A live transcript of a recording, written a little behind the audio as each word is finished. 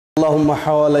اللهم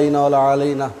حوالينا ولا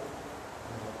علينا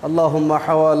اللهم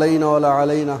حوالينا ولا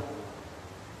علينا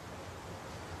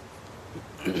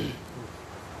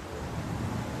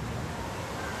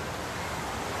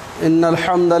إن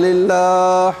الحمد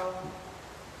لله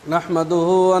نحمده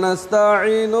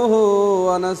ونستعينه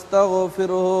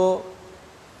ونستغفره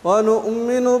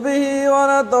ونؤمن به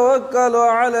ونتوكل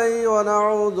عليه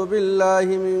ونعوذ بالله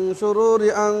من شرور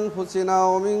أنفسنا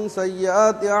ومن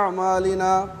سيئات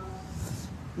أعمالنا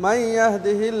من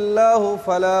يهده الله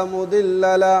فلا مضل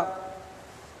له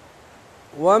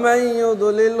ومن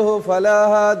يضلله فلا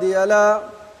هادي له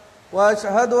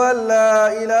وأشهد أن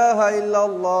لا إله إلا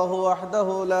الله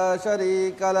وحده لا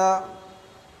شريك له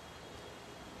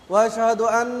وأشهد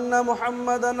أن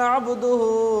محمدا عبده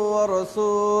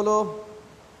ورسوله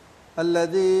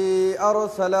الذي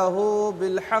أرسله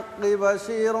بالحق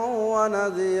بشيرا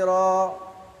ونذيرا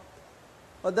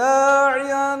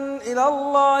وداعيا إلى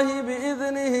الله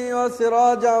بإذنه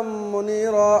وسراجا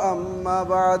منيرا أما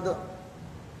بعد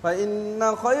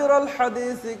فإن خير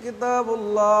الحديث كتاب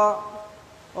الله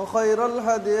وخير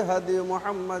الهدي هدي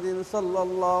محمد صلى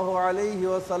الله عليه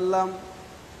وسلم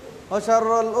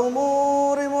وشر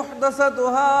الأمور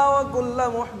محدثاتها وكل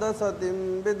محدثة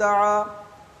بدعة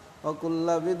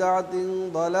وكل بدعة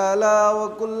ضلالة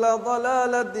وكل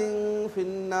ضلالة في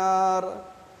النار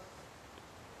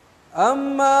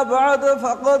أما بعد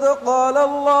فقد قال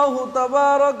الله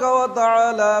تبارك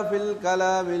وتعالى في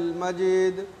الكلام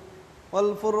المجيد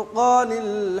والفرقان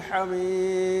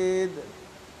الحميد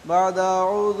بعد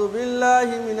أعوذ بالله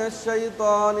من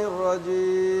الشيطان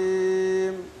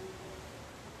الرجيم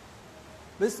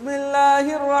بسم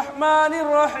الله الرحمن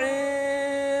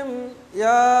الرحيم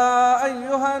يا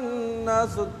أيها الناس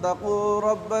اتقوا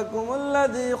ربكم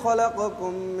الذي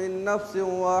خلقكم من نفس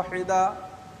واحدة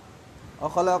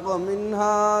وخلق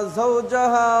منها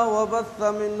زوجها وبث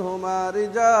منهما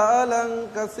رجالا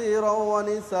كثيرا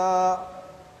ونساء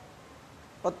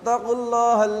واتقوا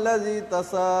الله الذي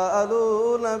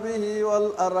تساءلون به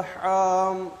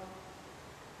والأرحام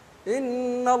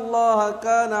إن الله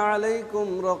كان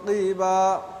عليكم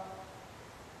رقيبا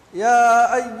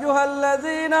يا أيها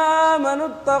الذين آمنوا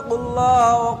اتقوا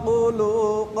الله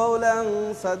وقولوا قولا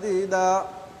سديدا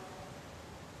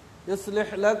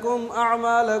يصلح لكم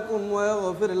أعمالكم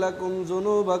ويغفر لكم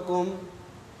ذنوبكم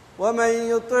ومن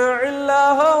يطع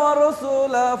الله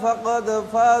ورسوله فقد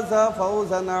فاز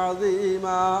فوزا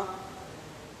عظيما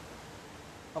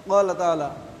وقال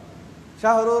تعالى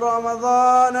شهر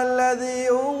رمضان الذي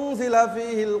أنزل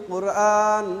فيه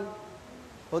القرآن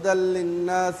هدى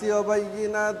للناس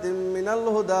وبينات من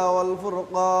الهدى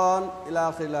والفرقان إلى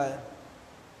آخر الآية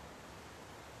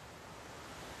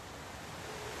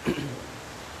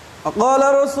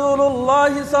وقال رسول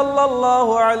الله صلى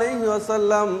الله عليه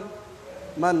وسلم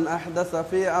من أحدث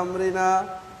في أمرنا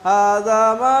هذا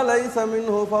ما ليس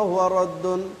منه فهو رد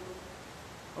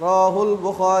رواه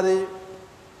البخاري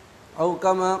أو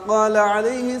كما قال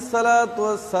عليه الصلاة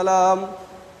والسلام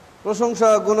প্রশংসা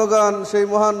গুণগান সেই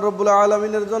মহান রব্বুল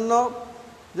আলামিনের জন্য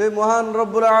যে মহান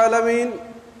রব্বুল আলামিন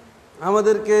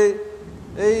আমাদেরকে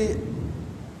এই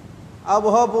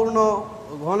আবহাওয়াপূর্ণ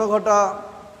ঘনঘটা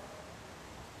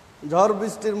ঝড়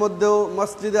বৃষ্টির মধ্যেও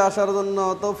মসজিদে আসার জন্য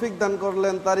তৌফিক দান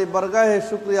করলেন তারই বারগাহে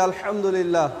শুকরিয়া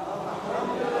আলহামদুলিল্লাহ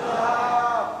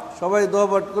সবাই দোয়া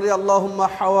পাঠ করি আল্লাহুম্মা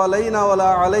হাওয়ালাইনা ওয়ালা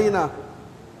আলাইনা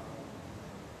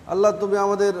আল্লাহ তুমি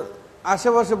আমাদের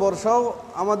আশেপাশে বর্ষাও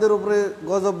আমাদের উপরে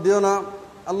গজব দিও না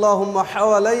আল্লাহুম্মা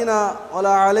হাওয়ালাইনা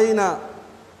ওয়ালা আলাইনা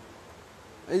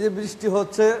এই যে বৃষ্টি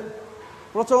হচ্ছে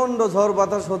প্রচণ্ড ঝড়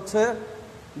বাতাস হচ্ছে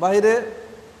বাইরে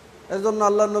এর জন্য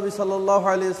আল্লাহ নবী সাল্লাল্লাহু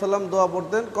আলাইহি সাল্লাম দোয়া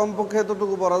পড়তেন কমপক্ষে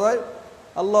এতটুকু পড়া যায়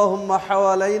আল্লাহুম্মা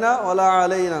হাওয়ালাইনা ওয়ালা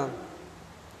আলাইনা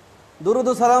দুরূদ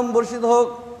ও সালাম বর্ষিত হোক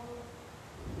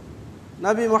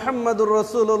নবী মুহাম্মদুর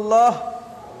রাসূলুল্লাহ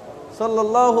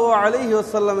সাল্লাল্লাহু আলাইহি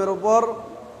ওয়াসাল্লামের উপর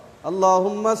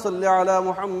আল্লাহুম্মা সাল্লি আলা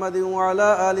মুহাম্মাদিন ওয়া আলা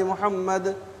আলি মুহাম্মাদ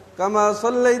কামা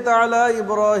সাল্লাইতা আলা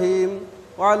ইব্রাহিম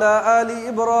ওয়া আলা আলি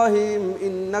ইব্রাহিম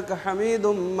ইন্নাকা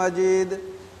হামিদুম মাজিদ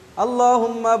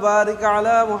اللهم بارك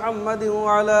على محمد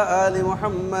وعلى آل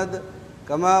محمد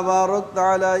كما باركت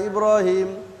على إبراهيم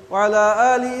وعلى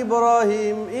آل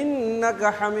إبراهيم إنك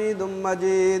حميد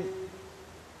مجيد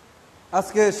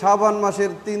আজকে শাবান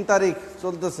মাসের 3 তারিখ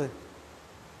চলতেছে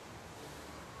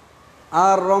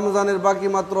আর রমজানের বাকি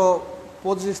মাত্র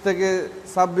 25 থেকে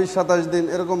 26-27 দিন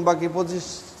এরকম বাকি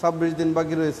 25-26 দিন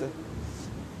বাকি রয়েছে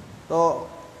তো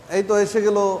এই তো এসে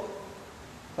গেল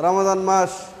রমজান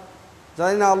মাস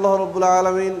জানি না আল্লাহ রাব্বুল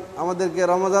আলামিন আমাদেরকে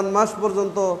রমজান মাস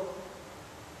পর্যন্ত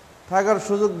থাকার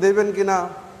সুযোগ দেবেন কিনা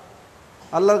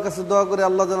আল্লাহর কাছে দোয়া করে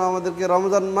আল্লাহ যেন আমাদেরকে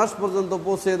রমজান মাস পর্যন্ত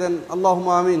পৌঁছে দেন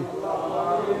আল্লাহুম্মা আমিন।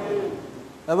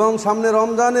 এবং সামনে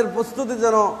রমজানের প্রস্তুতি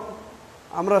যেন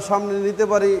আমরা সামনে নিতে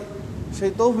পারি,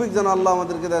 সেই তৌফিক যেন আল্লাহ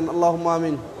আমাদেরকে দেন, আল্লাহুম্মা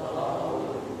আমিন।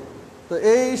 তো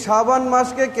এই শাবান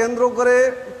মাসকে কেন্দ্র করে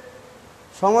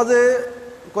সমাজে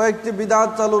কয়েকটি বিদআত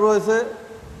চালু রয়েছে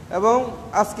এবং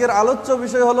আজকের আলোচ্য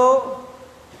বিষয় হলো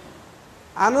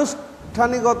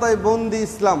আনুষ্ঠানিকতায় বন্দী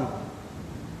ইসলাম।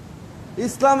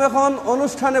 ইসলাম এখন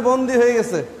অনুষ্ঠানে বন্দী হয়ে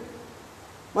গেছে,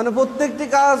 মানে প্রত্যেকটি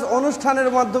কাজ অনুষ্ঠানের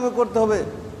মাধ্যমে করতে হবে।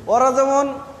 ওরা যেমন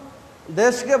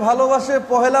দেশকে ভালোবাসে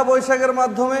পহেলা বৈশাখের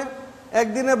মাধ্যমে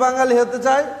একদিনে বাঙালি হতে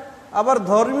চায়, আবার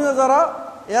ধর্মীয় যারা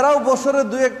এরাও বছরে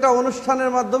দুই একটা অনুষ্ঠানের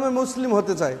মাধ্যমে মুসলিম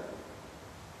হতে চায়।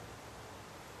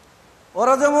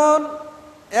 ওরা যেমন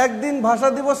একদিন ভাষা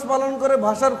দিবস পালন করে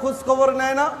ভাষার খোঁজ খবর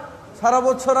নেয় না, সারা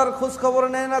বছর আর খোঁজ খবর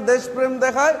নেয় না, দেশপ্রেম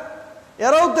দেখায়,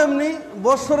 এরাও তেমনি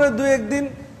বছরে দুই একদিন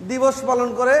দিবস পালন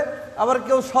করে, আবার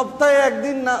কেউ সপ্তাহে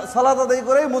একদিন সালাত আদায়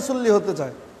করে মুসল্লি হতে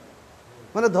চায়।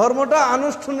 মানে ধর্মটা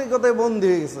আনুষ্ঠানিকতায় বন্দী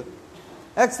হয়ে গেছে।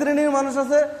 এক শ্রেণীর মানুষ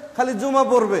আছে খালি জুমা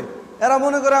পড়বে, এরা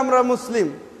মনে করে আমরা মুসলিম।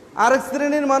 আরেক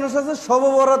শ্রেণীর মানুষ আছে শবে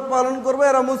বরাত পালন করবে,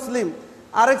 এরা মুসলিম।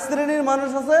 আরেক শ্রেণীর মানুষ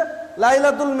আছে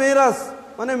লাইলাতুল মেরাজ,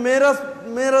 মানে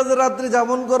মেরাজের রাত্রি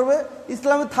যাপন করবে,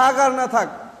 ইসলামে থাক আর না থাক।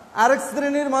 আরেক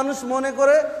শ্রেণীর মানুষ মনে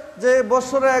করে যে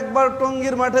বছরে একবার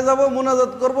টঙ্গীর মাঠে যাব,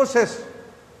 মুনাজাত করব, শেষ,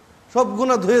 সব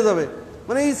গুনাহ ধুয়ে যাবে।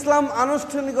 মানে ইসলাম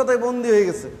আনুষ্ঠানিকতায় বন্দী হয়ে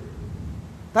গেছে,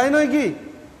 তাই নয় কি?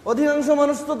 অধিকাংশ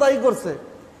মানুষ তো তাই করছে।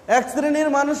 এক শ্রেণীর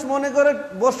মানুষ মনে করে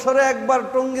বছরে একবার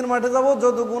টঙ্গীর মাঠে যাব,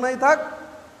 যত গুনাই থাক,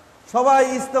 সবাই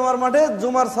ইজতেমার মাঠে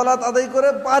জুমার সালাত আদায় করে,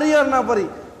 পারি আর না পারি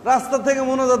রাস্তা থেকে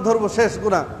মুনাজাত ধরবো, শেষ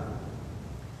গুনাহ।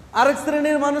 আরেক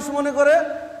শ্রেণীর মানুষ মনে করে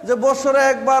যে বছরে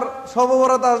একবার শবে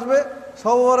বরাত আসবে,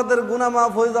 শবে বরাতের গুনাহ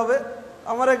মাফ হয়ে যাবে।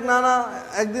 আমার এক নানা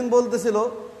একদিন বলতেছিল,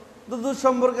 দূর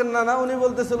সম্পর্কের নানা, উনি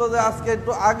বলতেছিল যে আজকে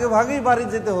একটু আগে ভাগেই বাড়ি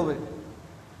যেতে হবে।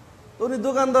 উনি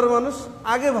দোকানদার মানুষ,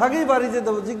 আগে ভাগেই বাড়ি যেতে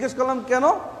হবে। জিজ্ঞেস করলাম কেন?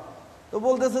 তো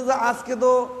বলতেছে যে আজকে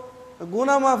তো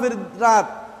গুনাহ মাফের রাত,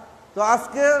 তো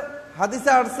আজকে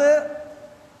হাদিসে আসছে,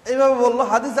 এইভাবে বললো।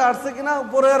 হাদিসে আসছে কিনা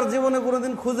পরে আর জীবনে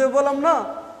কোনোদিন খুঁজে পেলাম না,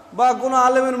 বা কোনো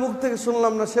আলেমের মুখ থেকে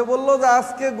শুনলাম না। সে বলল যে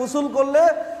আজকে গোসল করলে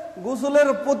গোসলের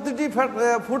প্রতিটি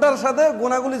ফুটার সাথে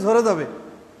গুনাহগুলি ঝরে যাবে,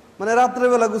 মানে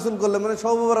রাত্রেবেলা গোসল করলে, মানে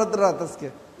শবে বরাতের রাত আজকে।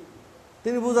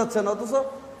 তিনি বুঝাচ্ছেন, অথচ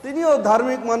তিনিও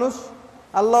ধার্মিক মানুষ,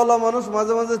 আল্লাহওয়ালা মানুষ,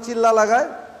 মাঝে মাঝে চিল্লা লাগায়।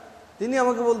 তিনি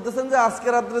আমাকে বলতেছেন যে আজকে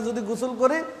রাত্রে যদি গোসল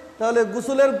করি তাহলে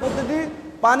গোসলের প্রতিটি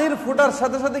পানির ফুটার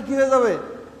সাথে সাথে কি হয়ে যাবে?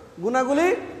 গুনাহগুলি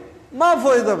মাফ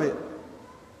হয়ে যাবে।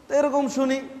 তো এরকম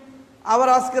শুনি। আবার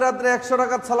আজকে রাত্রে 100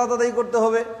 রাকাত সালাত আদায় করতে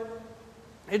হবে,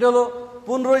 এটা হলো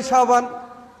 15ই শাবান,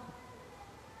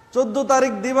 14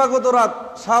 তারিখ দিবাগত রাত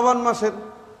শাবান মাসের।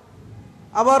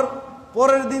 আবার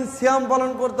পরের দিন সিয়াম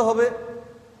পালন করতে হবে।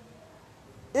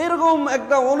 এরকম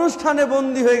একটা অনুষ্ঠানে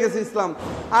বন্দী হয়ে গেছে ইসলাম।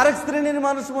 আরেক শ্রেণীর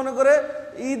মানুষ মনে করে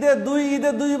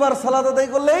ঈদে দুইবার সালাত আদায়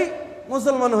করলেই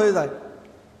মুসলমান হয়ে যায়।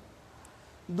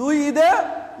 ঈদে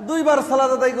দুইবার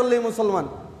সালাত আদায় করলেই মুসলমান,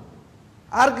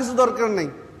 আর কিছু দরকার নেই।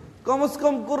 কমস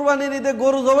কম কুরবানির ঈদে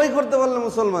গরু জবাই করতে পারলে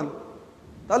মুসলমান।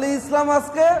 তাহলে ইসলাম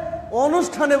আজকে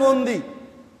অনুষ্ঠানে বন্দী।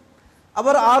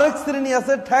 আবার আরেক শ্রেণী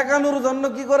আছে ঠেকানোর জন্য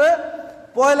কি করে,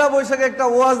 পয়লা বৈশাখে একটা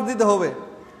ওয়াজ দিতে হবে।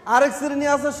 আরেক শ্রেণী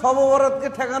আছে শবে বরাতকে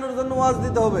ঠেকানোর জন্য ওয়াজ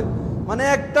দিতে হবে, মানে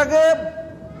একটাকে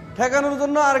ঠেকানোর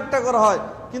জন্য আরেকটা করা হয়।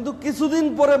 কিন্তু কিছুদিন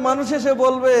পরে মানুষ এসে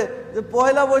বলবে যে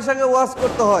পয়লা বৈশাখে ওয়াজ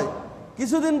করতে হয়,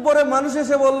 কিছুদিন পরে মানুষ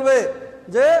এসে বলবে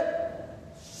যে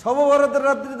শবে বরাতের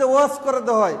রাত্রিতে ওয়াজ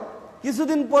করাতে হয়,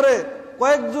 কিছুদিন পরে,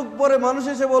 কয়েক যুগ পরে মানুষ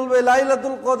এসে বলবে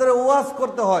লাইলাতুল কদরে ওয়াজ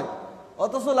করতে হয়,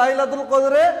 অথচ লাইলাতুল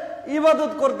কদরে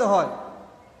ইবাদত করতে হয়।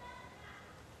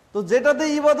 তো যেটাতে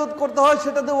ইবাদত করতে হয়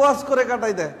সেটাতে ওয়াজ করে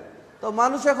কাটাই দেয়। তো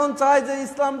মানুষ এখন চায় যে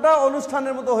ইসলামটা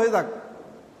অনুষ্ঠানের মতো হয়ে যাক,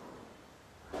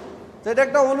 যেটা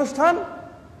একটা অনুষ্ঠান,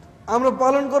 আমরা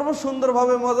পালন করব,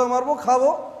 সুন্দরভাবে মজা মারবো, খাবো,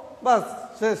 বাস,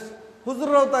 শেষ।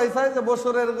 হুজুররাও তাই চায় যে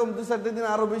বছরে এরকম 2-4 দিন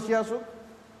আরো বেশি আসুক,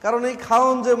 কারণ এই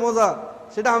খাওয়ান যে মজা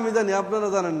সেটা আমি জানি, আপনারা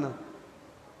জানেন না।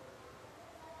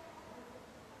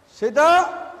 সেটা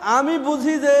আমি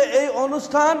বুঝি যে এই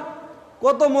অনুষ্ঠান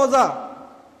কত মজা।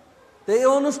 এই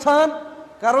অনুষ্ঠান,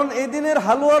 কারণ এই দিনের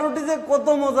হালুয়া রুটি যে কত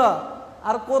মজা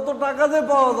আর কত টাকা যে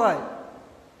পাওয়া যায়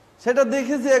সেটা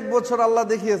দেখেছি, 1 বছর আল্লাহ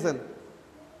দেখিয়েছেন।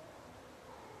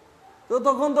 তো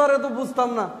তখন তো আর এত বুঝতাম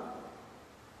না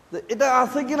যে এটা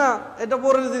আছে কিনা, এটা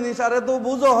পরের জিনিস, আর এত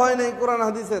বুঝো হয় নাই কোরআন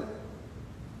হাদিসের।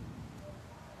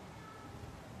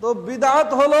 তো বিদআত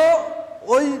হলো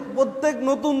ওই প্রত্যেক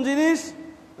নতুন জিনিস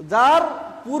যার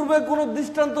পূর্বে কোনো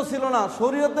দৃষ্টান্ত ছিল না,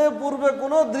 শরীয়তে পূর্বে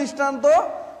কোনো দৃষ্টান্ত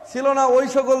ছিল না, ওই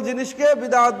সকল জিনিসকে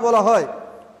বিদআত বলা হয়।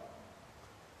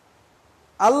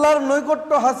 আল্লাহর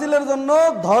নৈকট্য হাসিলের জন্য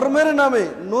ধর্মের নামে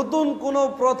নতুন কোনো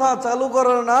প্রথা চালু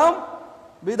করার নাম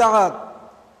বিদআত,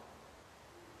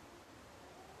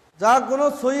 যা কোনো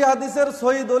সহিহ হাদিসের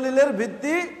সহিহ দলিলের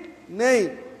ভিত্তি নেই,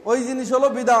 ওই জিনিস হলো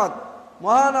বিদআত।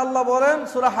 মহান আল্লাহ বলেন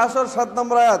সূরা হাশর ৭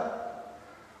 নম্বর আয়াত,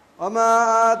 ওয়ামা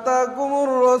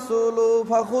আতাকুমুর রাসূলু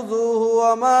ফাখুযুহু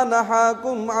ওয়ামা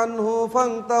নাহাকুম আনহু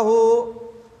ফান্তাহু।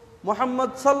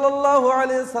 মুহাম্মদ সাল্লাল্লাহু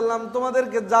আলাইহি সাল্লাম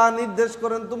তোমাদেরকে যা নির্দেশ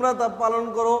করেন তোমরা তা পালন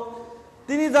করো,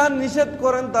 তিনি যা নিষেধ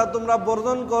করেন তা তোমরা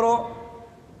বর্জন করো।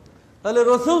 তাহলে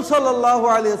রাসূল সাল্লাল্লাহু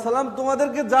আলাইহি সাল্লাম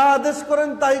তোমাদেরকে যা আদেশ করেন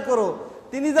তাই করো,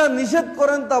 তিনি যা নিষেধ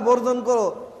করেন তা বর্জন করো।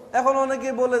 এখন অনেকে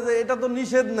বলে যে এটা তো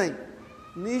নিষেধ নাই।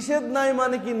 নিষেধ নাই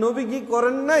মানে কি নবী কি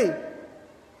করেন নাই?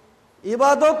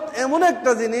 ইবাদত এমন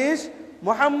একটা জিনিস,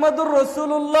 মুহাম্মদুর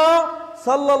রাসূলুল্লাহ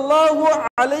সাল্লাল্লাহু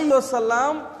আলাইহি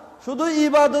ওয়াসাল্লাম শুধু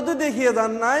ইবাদতই দেখিয়ে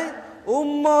যান নাই,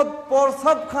 উম্মত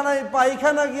প্রস্রাবখানায়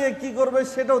পায়খানা গিয়ে কি করবে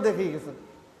সেটাও দেখিয়ে গেছেন।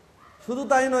 শুধু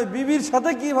তাই নয়, বিবির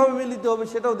সাথে কিভাবে মিলিত হবে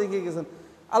সেটাও দেখিয়ে গেছেন।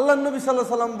 আল্লাহ নবী সাল্লাল্লাহু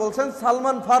আলাইহি ওয়াসাল্লাম বলছেন,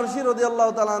 সালমান ফারসি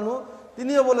রাদিয়াল্লাহু তাআলা আনহু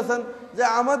তিনিও বলেছেন যে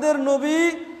আমাদের নবী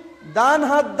ডান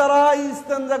হাত দ্বারা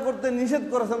ইস্তেঞ্জা করতে নিষেধ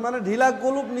করেছেন, মানে ঢিলা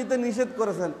কলুপ নিতে নিষেধ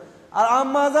করেছেন। আর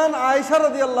আম্মা জান আয়েশা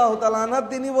রাদিয়াল্লাহু তাআলা আনহা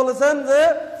তিনি বলেছেন যে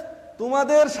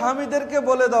তোমাদের স্বামীদেরকে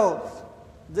বলে দাও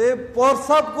যে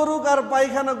প্রস্রাব করুক আর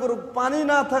পায়খানা করুক, পানি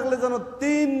না থাকলে যেন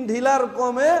 3 ঢিলার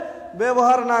কমে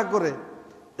ব্যবহার না করে।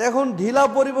 এখন ঢিলা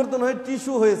পরিবর্তন হয়ে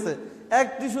টিস্যু হয়েছে, এক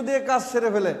টিস্যু দিয়ে কাজ সেরে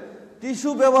ফেলে। টিস্যু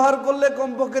ব্যবহার করলে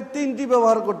কমপক্ষে 3টি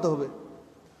ব্যবহার করতে হবে।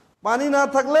 পানি না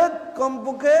থাকলে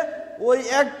কমপক্ষে ওই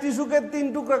এক টিস্যুকে 3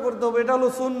 টুকরা করতে হবে, এটা হলো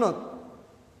সুন্নত।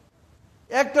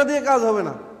 একটা দিয়ে কাজ হবে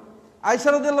না। আয়েশা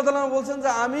রাদিয়াল্লাহু তাআলা বলছেন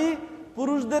যে আমি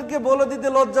পুরুষদেরকে বলে দিতে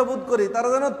লজ্জা বোধ করি তারা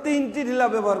যেন 3টি ঢিলা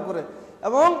ব্যবহার করে।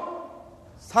 এবং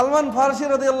সালমান ফারসি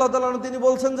রাদিয়াল্লাহু তাআলা তিনি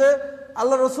বলছেন যে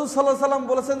আল্লাহ রাসূল সাল্লাল্লাহু আলাইহি সাল্লাম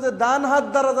বলেছেন যে ডান হাত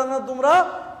দ্বারা যেন তোমরা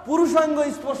পুরুষাঙ্গ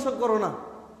স্পর্শ করো না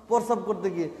প্রস্রাব করতে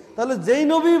গিয়ে। তাহলে যেই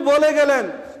নবী বলে গেলেন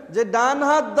যে ডান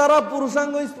হাত দ্বারা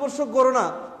পুরুষাঙ্গ স্পর্শ করো না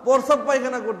প্রস্রাব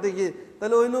পায়খানা করতে গিয়ে,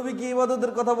 তাহলে ওই নবী কি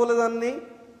ইবাদতের কথা বলে যাননি?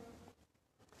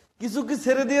 কিছু কি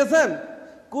ছেড়ে দিয়েছেন?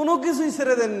 কোনো কিছুই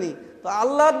ছেড়ে দেননি। তো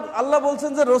আল্লাহ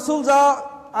বলছেন যে রাসূল যা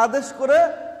আদেশ করে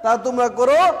তা তোমরা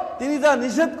করো, তিনি যা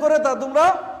নিষেধ করে তা তোমরা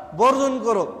বর্জন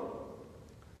করো।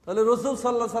 তাহলে রাসূল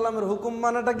সাল্লাল্লাহু আলাইহি সাল্লামের হুকুম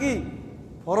মানাটা কি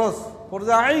ফরজ,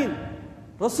 ফরজে আইন।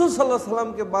 রাসূল সাল্লাল্লাহু আলাইহি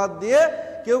সাল্লামকে বাদ দিয়ে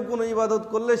কেউ কোনো ইবাদত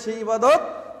করলে সেই ইবাদত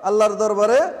আল্লাহর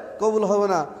দরবারে কবুল হবে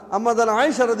না। আম্মা জান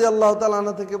আয়েশা রাদিয়াল্লাহু তাআলা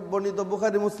আনহা থেকে বর্ণিত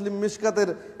বুখারী মুসলিম মিশকাতের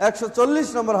 140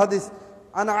 নম্বর হাদিস,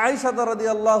 আন আয়েশা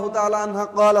রাদিয়াল্লাহু তাআলা আনহা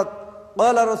ক্বালাত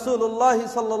ক্বালা রাসূলুল্লাহ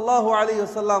সাল্লাল্লাহু আলাইহি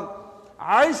ওয়াসাল্লাম।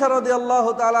 আয়েশা রাদিয়াল্লাহু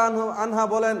তাআলা আনহা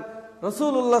বলেন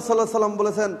রাসূলুল্লাহ সাল্লাল্লাহু আলাইহি ওয়াসাল্লাম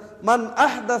বলেছেন, মান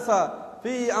আহদাসা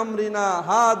ফি আমরিনা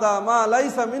হাদা মা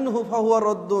লাইসা মিনহু ফাহুয়া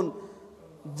রাদ্দুন।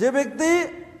 যে ব্যক্তি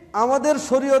আমাদের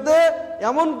শরীয়তে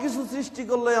এমন কিছু সৃষ্টি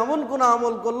করলো, এমন কোন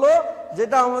আমল করলো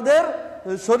যেটা আমাদের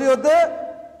শরীয়তে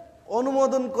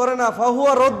অনুমোদন করে না,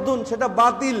 ফাহুয়া রদ্দুন, সেটা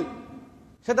বাতিল,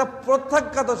 সেটা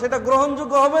প্রত্যাখ্যাত, সেটা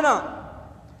গ্রহণযোগ্য হবে না।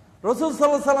 রাসূল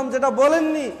সাল্লাল্লাহু আলাইহি সাল্লাম যেটা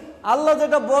বলেননি, আল্লাহ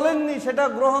যেটা বলেননি সেটা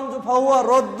গ্রহণযোগ্য, ফাহুয়া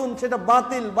রদ্দুন, সেটা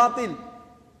বাতিল বাতিল।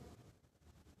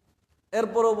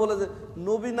 এরপরও বলে যে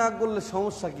নবী না করলে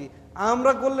সমস্যা কি?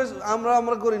 আমরা করলে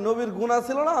আমরা করি, নবীর গুনাহ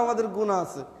ছিল না? আমাদের গুনাহ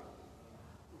আছে।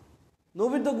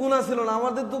 নবীর তো গুনাহ ছিল না,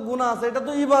 আমাদের তো গুনাহ আছে, এটা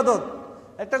তো ইবাদত।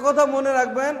 একটা কথা মনে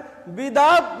রাখবেন,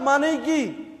 বিদআত মানে কি?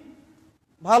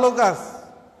 ভালো কাজ।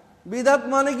 বিদআত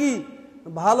মানে কি?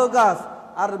 ভালো কাজ।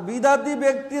 আর বিদআতি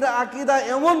ব্যক্তির আকীদা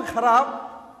এমন খারাপ,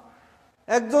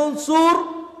 একজন চোর,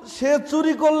 সে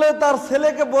চুরি করলে তার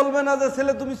ছেলেকে বলবে না যে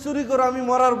ছেলে তুমি চুরি করো আমি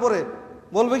মরার পরে,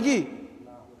 বলবে কি?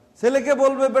 ছেলেকে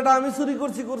বলবে বেটা আমি চুরি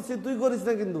করছি তুই করিস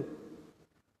না। কিন্তু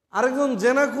আরেকজন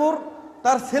জেনাখোর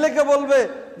তার ছেলেকে বলবে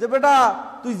যে বেটা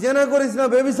তুই জেনা করিস না,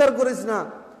 ব্যভিচার করিস না।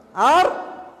 আর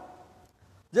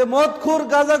যে মদখোর,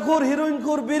 গাঁজাখোর,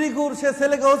 হিরোইনখোর, বিড়িখোর, সে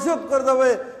ছেলেকে ওসিয়ত করে দেবে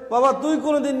বাবা তুই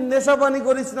কোনোদিন নেশা পানি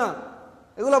করিস না,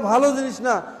 এগুলো ভালো জিনিস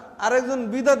না। আরেকজন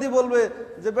বিদাতি বলবে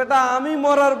যে বেটা আমি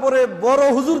মরার পরে বড়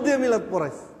হুজুর দিয়ে মিলাদ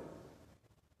পড়াইস।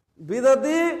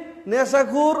 বিদাতি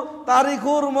নেশাখোর,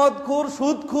 তারিখোর, মদখোর,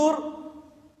 সুদখোর,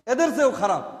 এদের চেয়েও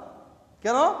খারাপ।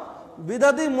 কেন?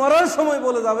 বিদাতি মরার সময়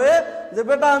বলে যাবে যে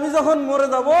বেটা আমি যখন মরে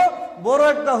যাব বড়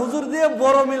একটা হুজুর দিয়ে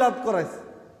বড় মিলাদ করাইছে,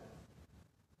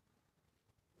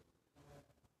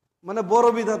 মানে বড়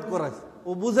বিদাত করাইছে। ও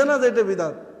বুঝে না যে এটা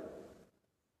বিদাত।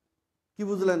 কি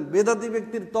বুঝলেন? বেদাতি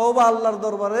ব্যক্তির তওবা আল্লাহর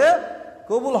দরবারে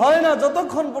কবুল হয় না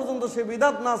যতক্ষণ পর্যন্ত সে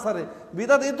বিদাত না ছাড়ে।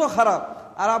 বিদাত এত খারাপ।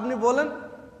 আর আপনি বলেন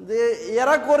যে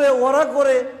এরা করে ওরা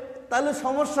করে, তাহলে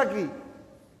সমস্যা কি?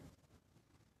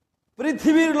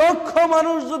 পৃথিবীর লক্ষ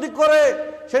মানুষ যদি করে,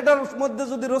 সেটার মধ্যে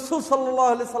যদি রাসূল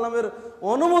সাল্লাল্লাহু আলাইহি সাল্লামের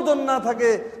অনুমোদন না থাকে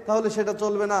তাহলে সেটা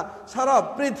চলবে না। সারা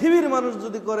পৃথিবীর মানুষ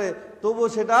যদি করে তবুও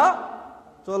সেটা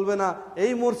চলবে না।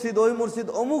 এই মসজিদ ওই মসজিদ,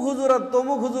 অমুক হুজুর আর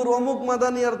তমুক হুজুর, অমুক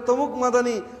মাদানি আর তমুক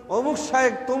মাদানি, অমুক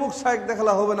শায়েক তমুক শায়েক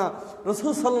দেখালে হবে না।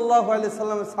 রাসূল সাল্লাল্লাহু আলাইহি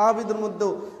সাল্লামের সাহাবীদের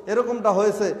মধ্যেও এরকমটা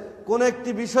হয়েছে। কোন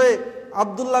একটি বিষয়ে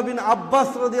আব্দুল্লাহ বিন আব্বাস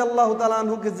রাদিয়াল্লাহু তাআলা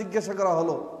আনহুকে জিজ্ঞাসা করা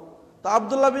হলো। তো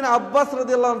আব্দুল্লাহ বিন আব্বাস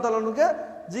রাদিয়াল্লাহু তাআলা আনহুকে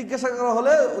জিজ্ঞাসা করা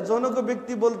হলে জনক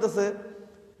ব্যক্তি বলতেছে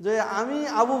যে আমি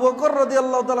আবু বকর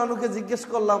রাদিয়াল্লাহু তাআলা আনহুকে জিজ্ঞেস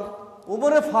করলাম,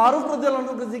 উমরে ফারুক রাদিয়াল্লাহু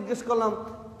আনহুকে জিজ্ঞেস করলাম,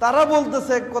 তারা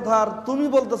বলতেছে এক কথা আর তুমি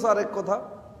বলতেছো আরেক কথা।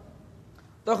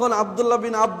 তখন আব্দুল্লাহ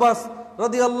বিন আব্বাস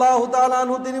রাদিয়াল্লাহু তাআলা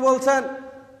আনহু তিনি বলছেন,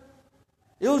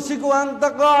 ইউশিকু আন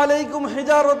তাকা আলাইকুম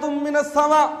হিজারাতুম মিনাস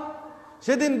সামা,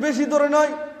 সেদিন বেশি দূরে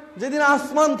নয় যেদিন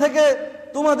আসমান থেকে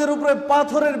তোমাদের উপরে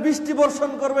পাথরের বৃষ্টি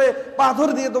বর্ষণ করবে, পাথর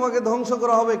দিয়ে তোমাকে ধ্বংস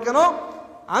করা হবে। কেন?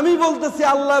 আমি বলতেছি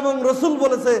আল্লাহ এবং রসুল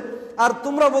বলেছে, আর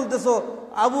তোমরা বলতেছো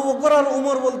আবু বকর আর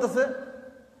উমর বলতেছে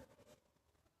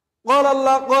ক্বাল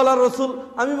আল্লাহ ক্বাল আর রসুল।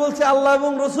 আমি বলছি আল্লাহ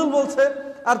এবং রসুল বলছে,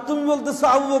 আর তুমি বলতেছো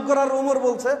আবু বকর আর উমর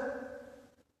বলছে।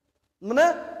 মানে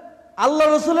আল্লাহ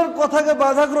রসুলের কথাকে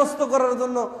বাধাগ্রস্ত করার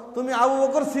জন্য তুমি আবু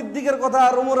বকর সিদ্দিকের কথা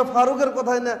আর উমরে ফারুকের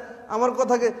কথাই না আমার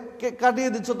কথাকে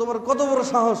কাটিয়ে দিচ্ছ, তোমার কত বড়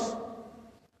সাহস।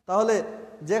 তাহলে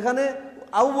যেখানে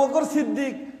আবু বকর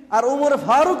সিদ্দিক আর উমরে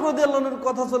ফারুক রাদিয়াল্লাহু আনহুর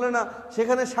কথা চলে না,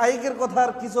 সেখানে শাইখের কথা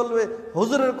আর কি চলবে,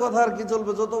 হুজুরের কথা আর কি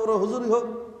চলবে, যত বড় হুজুরই হোক।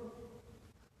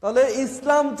 তাহলে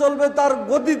ইসলাম চলবে তার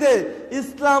গতিতে,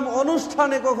 ইসলাম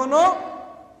অনুষ্ঠানে কখনো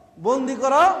বন্দী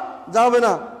করা যাবে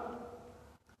না।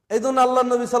 এই জন্য আল্লাহ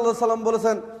নবী সাল্লাল্লাহু আলাইহি সাল্লাম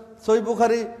বলেছেন, সহিহ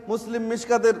বুখারী মুসলিম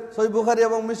মিশকাতের, সহিহ বুখারী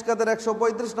এবং মিশকাতের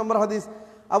 135 নম্বর হাদিস,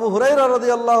 আবু হুরায়রা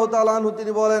রাদিয়াল্লাহু তাআলা আনহু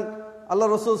তিনি বলেন, আল্লাহ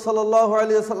রাসূল সাল্লাল্লাহু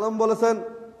আলাইহি ওয়াসাল্লাম বলেছেন,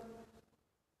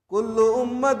 কুল্লু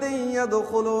উম্মতি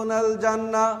ইয়াদখুলুনাল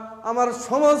জান্নাহ, আমার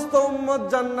সমস্ত উম্মত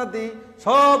জান্নাতি,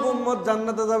 সব উম্মত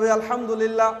জান্নাতে যাবে।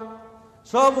 আলহামদুলিল্লাহ,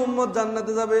 সব উম্মত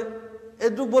জান্নাতে যাবে।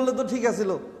 একটু বললে তো ঠিক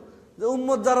আছিল যে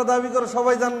উম্মত যারা দাবি করে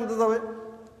সবাই জান্নাতে যাবে।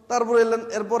 তারপরে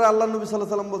এরপরে আল্লাহ নবী সাল্লাল্লাহু আলাইহি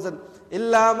ওয়াসাল্লাম বলছেন,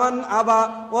 ইল্লা মান আবা,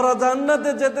 ওরা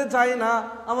জান্নাতে যেতে চায় না।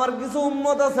 আমার কিছু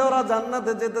উম্মত আছে ওরা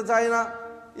জান্নাতে যেতে চায় না।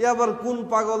 এ আবার কোন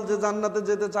পাগল যে জান্নাতে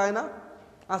যেতে চায় না?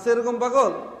 আছে এরকম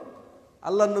পাগল?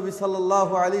 আল্লাহ নবী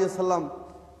সাল্লাল্লাহু আলাইহি ওয়াসাল্লাম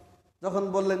যখন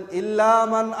বললেন ইল্লা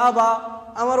মান আবা,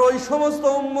 আমার ওই সমস্ত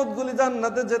উম্মতগুলি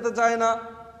জান্নাতে যেতে চায় না,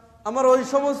 আমার ওই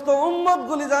সমস্ত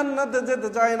উম্মতগুলি জান্নাতে যেতে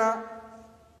চায় না।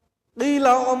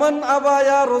 কিলা ওমান আবা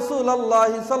ইয়া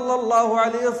রাসূলুল্লাহ সাল্লাল্লাহু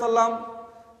আলাইহি ওয়াসাল্লাম,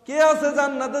 কে আছে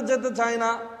জান্নাতে যেতে চায় না?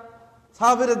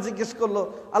 সাহাবীরা জিজ্ঞেস করলো,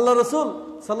 আল্লাহ রাসূল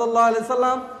সাল্লাল্লাহু আলাইহি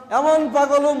সাল্লাম, এমন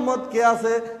পাগল উম্মত কে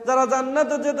আছে যারা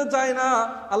জান্নাতে যেতে চায় না?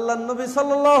 আল্লাহ নবী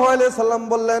সাল্লাল্লাহু আলাইহি সাল্লাম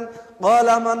বললেন,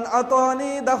 ক্বালা মান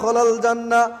আতানি দাখালাল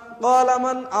জান্নাহ, ক্বালা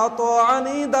মান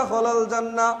আতানি দাখালাল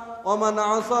জান্নাহ, ওয়া মান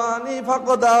আসানি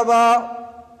ফাকাদ আবা,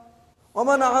 ওয়া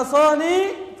মান আসানি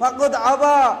ফাকাদ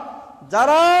আবা।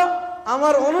 যারা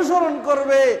আমার অনুসরণ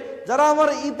করবে, যারা আমার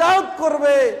ইতাআত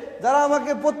করবে, যারা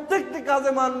আমাকে প্রত্যেকটি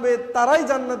কাজে মানবে, তারাই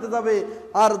জান্নাতে যাবে।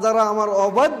 আর যারা আমার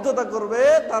অবাধ্যতা করবে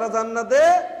তারা জান্নাতে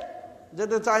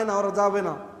যেতে চায় না, ওরা যাবে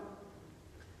না।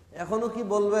 এখনো কি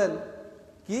বলবেন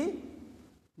কি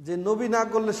যে নবী না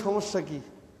করলে সমস্যা কি?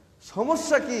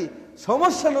 সমস্যা কি?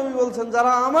 সমস্যা নবী বলছেন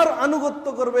যারা আমার আনুগত্য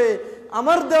করবে,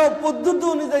 আমার দেওয়া পদ্ধতি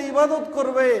অনুযায়ী ইবাদত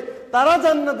করবে, তারা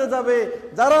জান্নাতে যাবে।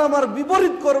 যারা আমার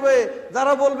বিপরীত করবে,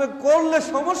 যারা বলবে করলে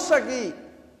সমস্যা কি,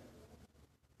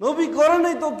 নবী করে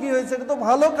নাই তো কি হয়েছে, এটা তো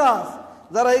ভালো কাজ,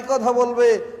 যারা এই কথা বলবে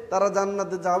তারা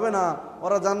জান্নাতে যাবে না,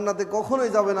 ওরা জান্নাতে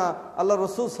কখনোই যাবে না। আল্লাহ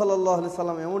রাসূল সাল্লাল্লাহু আলাইহি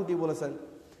সাল্লাম এমনটি বলেছেন।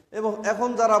 এবং এখন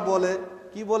যারা বলে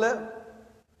কি বলে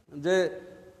যে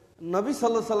নবী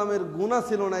সাল্লাল্লাহু আলাইহি সাল্লামের গুনাহ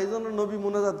ছিল না, এই জন্য নবী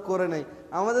মুনাজাত করে নাই,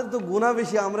 আমাদের তো গুনাহ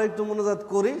বেশি, আমরা একটু মুনাজাত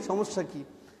করি, সমস্যা কি?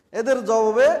 এদের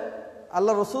জবাবে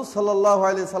আল্লাহ রাসূল সাল্লাল্লাহু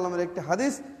আলাইহি সাল্লামের একটি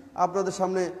হাদিস আপনাদের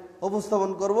সামনে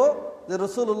উপস্থাপন করব যে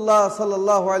রাসূলুল্লাহ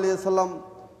সাল্লাল্লাহু আলাইহি সাল্লাম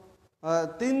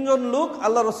তিনজন লোক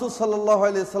আল্লাহ রাসূল সাল্লাল্লাহু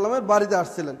আলাইহি সাল্লামের বাড়িতে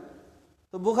আসছিলেন।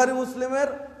 তো বুখারী মুসলিমের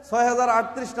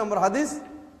 6038 নম্বর হাদিস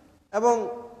এবং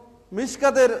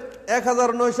মিশকাতের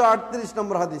 1938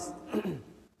 নম্বর হাদিস।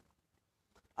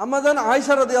 আম্মা জান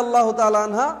আয়েশা রাদিয়াল্লাহু তাআলা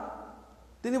আনহা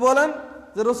তিনি বলেন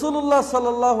যে রাসূলুল্লাহ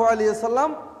সাল্লাল্লাহু আলাইহি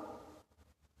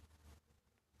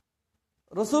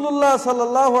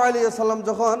সাল্লাম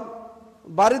যখন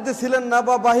বাড়িতে ছিলেন না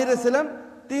বা বাহিরে ছিলেন,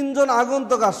 তিনজন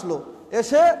আগন্তুক আসলো,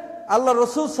 এসে আল্লাহ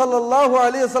রাসূল সাল্লাল্লাহু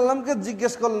আলাইহি সাল্লামকে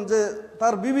জিজ্ঞেস করলেন, যে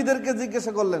তার বিবিদেরকে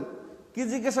জিজ্ঞাসা করলেন, কি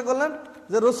জিজ্ঞাসা করলেন?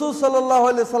 যে রাসূল সাল্লাল্লাহু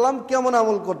আলাইহি সাল্লাম কেমন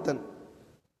আমল করতেন,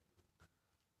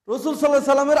 রাসূল সাল্লাল্লাহু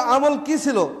আলাইহি সাল্লামের আমল কি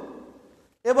ছিল।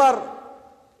 এবার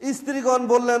স্ত্রীগণ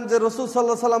বললেন যে রাসূল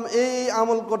সাল্লাল্লাহু আলাইহি সাল্লাম এই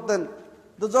আমল করতেন।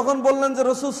 তো যখন বললেন যে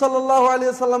রাসূল সাল্লাল্লাহু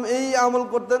আলাইহি সাল্লাম এই আমল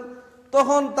করতেন,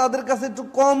 তখন তাদের কাছে একটু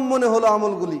কম মনে হলো,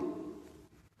 আমলগুলি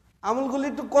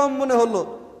একটু কম মনে হলো।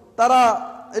 তারা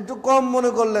একটু কম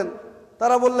মনে করলেন।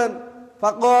 তারা বললেন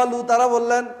ফাকালু, তারা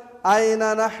বললেন আইনা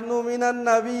নাহনু মিনান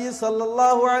নবী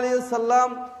সাল্লাল্লাহু আলাইহি ওয়াসাল্লাম,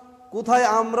 কোথায়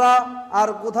আমরা আর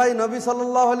কোথায় নবী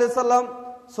সাল্লাল্লাহু আলাইহি ওয়াসাল্লাম।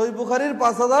 সহিহ বুখারীর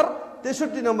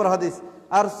 5063 নম্বর হাদিস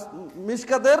আর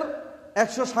মিশকাতের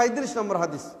 137 নম্বর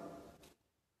হাদিস।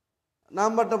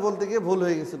 নাম্বারটা বলতে গিয়ে ভুল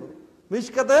হয়ে গেছিল।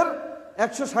 মিশকাতের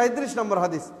 137 নম্বর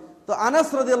হাদিস। তো আনাস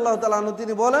রাদিয়াল্লাহু তাআলা আনহু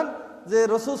তিনি বলেন যে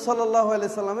রাসূল সাল্লাল্লাহু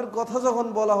আলাইহি সাল্লামের কথা যখন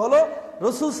বলা হলো,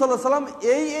 রাসূল সাল্লাল্লাহু আলাইহি সাল্লাম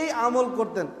এই আমল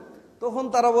করতেন, তখন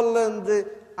তারা বললেন যে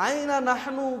আইনা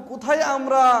নাহনু, কোথায়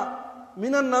আমরা,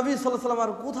 মিনান নবী সাল্লাল্লাহু আলাইহি সাল্লাম,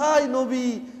 আর কোথায় নবী,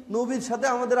 নবীর সাথে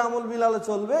আমাদের আমল মিলালে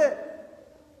চলবে।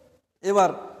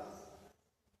 এবার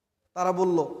তারা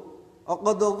বলল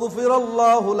আকাদ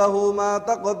গুফিরাল্লাহু লাহু মা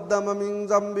তাকদ্দামা মিন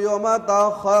যামবি ওয়া মা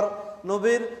তাআখার,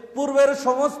 নবীর পূর্বের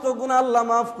সমস্ত গুনাহ আল্লাহ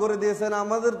মাফ করে দিয়েছেন,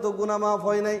 আমাদের তো গুনাহ মাফ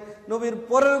হয় নাই। নবীর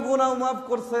পরের গুনাহ মাফ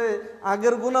করছে,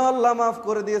 আগের গুনাহ আল্লাহ মাফ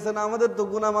করে দিয়েছেন, আমাদের তো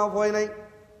গুনাহ মাফ হয় নাই।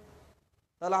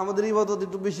 তাহলে আমাদের ইবাদত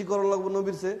একটু বেশি করা লাগবে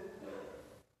নবীর চেয়ে।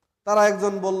 তারা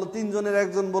একজন বলল, তিনজনের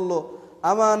একজন বলল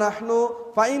আমা নাহনু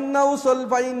ফাইন্না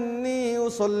ফাইন্নী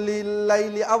উসাল্লিল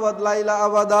লাইলি লাইলা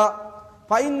আবাদা,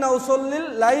 ফাইন্না উসাল্লিল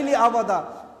লাইলি আবাদা,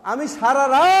 আমি সারা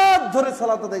রাত ধরে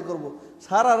সালাত আদায় করব,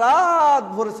 সারা রাত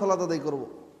ভরে সালাত আদায় করব।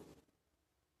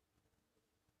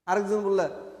 আরেকজন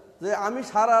বললেন যে আমি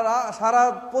সারা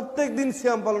প্রত্যেক দিন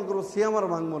সিয়াম পালন করবো, সিয়াম আর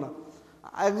ভাঙবো না।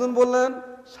 একজন বললেন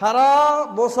সারা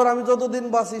বছর আমি যতদিন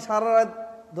বাঁচি সারা রাত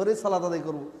ধরে সালাত আদায়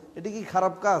করবো। এটা কি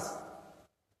খারাপ কাজ?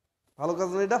 ভালো কাজ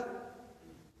না এটা?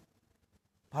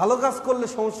 ভালো কাজ করলে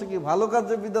সমস্যা কি? ভালো কাজ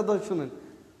যে বিদাত হয় শুনেন।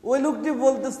 ওই লোকটি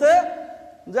বলতেছে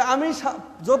যে আমি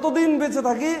যতদিন বেঁচে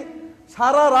থাকি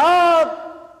সারা রাত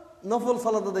নফল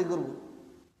সালাত আদায় করবো,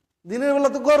 দিনের বেলা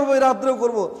তো করবোই, রাত্রেও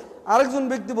করব। আরেকজন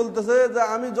ব্যক্তি বলতেছে যে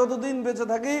আমি যতদিন বেঁচে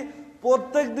থাকি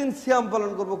প্রত্যেক দিন সিয়াম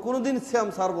পালন করব, কোনোদিন সিয়াম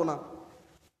ছাড়বো না।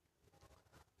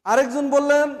 আরেকজন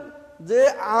বললেন যে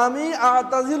আমি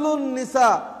আতাজিলুন নিসা,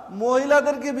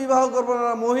 মহিলাদেরকে বিবাহ করব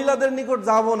না, মহিলাদের নিকট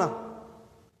যাব না,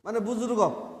 মানে বুজুর্গ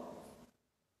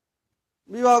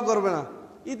বিবাহ করবে না।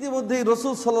 ইতিমধ্যেই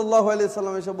রাসূল সাল্লাল্লাহু আলাইহি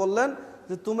সাল্লাম এসে বললেন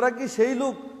যে তোমরা কি সেই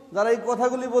লোক যারা এই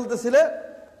কথাগুলি বলতেছিলে?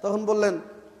 তখন বললেন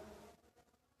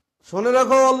শুনে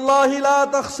রাখো, আল্লাহি লা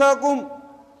তাখশাকুম,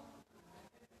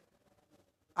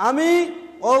 আমি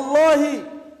আল্লাহি,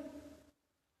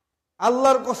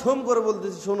 আল্লাহর কসম করে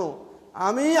বলতেছি, শোনো,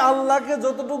 আমি আল্লাহকে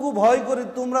যতটুকু ভয় করি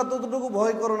তোমরা ততটুকু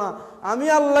ভয় করো না, আমি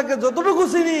আল্লাহকে যতটুকু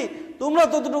চিনি তোমরা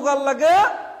ততটুকু আল্লাহকে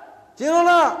চিনো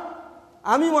না,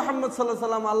 আমি মুহাম্মদ সাল্লাল্লাহু আলাইহি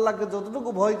সাল্লাম আল্লাহকে যতটুকু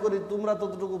ভয় করি তোমরা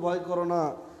ততটুকু ভয় করো না।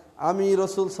 আমি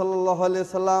রাসূল সাল্লাল্লাহু আলাইহি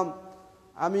সাল্লাম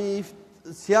আমি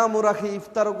সিয়ামও রাখি,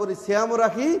 ইফতারও করি, সিয়ামও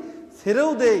রাখি,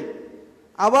 ছেড়েও দেই,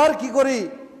 আবার কি করি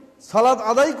সালাত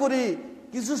আদায় করি,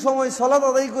 কিছু সময় সালাত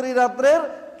আদায় করি রাত্রের,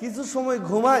 কিছু সময়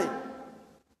ঘুমাই।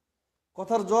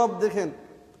 কথার জবাব দেখেন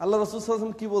আল্লাহ রাসূল সাল্লাল্লাহু আলাইহি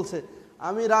ওয়াসাল্লাম কি বলছে,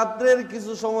 আমি রাত্রের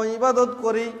কিছু সময় ইবাদত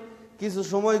করি, কিছু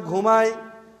সময় ঘুমাই,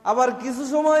 আবার কিছু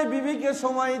সময় বিবিকে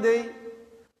সময় দেই,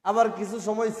 আবার কিছু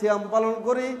সময় সিয়াম পালন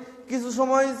করি, কিছু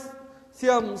সময়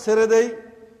সিয়াম ছেড়ে দেই।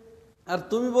 আর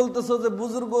তুমি বলতেছো যে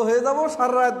বুজুর্গ হয়ে যাব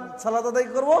সারা রাত সালাত আদায়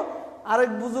করবো,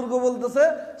 আরেক বুজুর্গ বলতেছে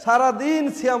সারা দিন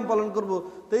সিয়াম পালন করব।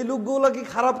 তো এই লোকগুলো কি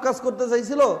খারাপ কাজ করতে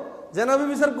চাইছিল? জেনাবি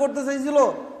বিচার করতে চাইছিল?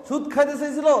 সুদ খাইতে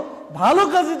চাইছিল? ভালো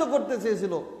কাজই তো করতে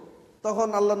চেয়েছিল। তখন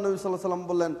আল্লাহ নবী সাল্লাল্লাহু আলাইহি ওয়াসাল্লাম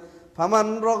বললেন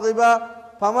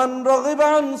ফামান রাগিবা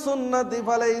আন সুন্নতি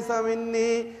ফালাইসা মিন্নি,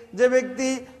 যে ব্যক্তি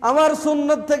আমার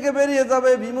সুন্নাত থেকে বেরিয়ে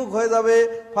যাবে, বিমুখ হয়ে যাবে,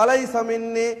 ফালাইসা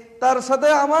মিন্নি, তার সাথে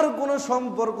আমার কোনো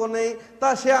সম্পর্ক নেই, তা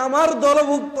সে আমার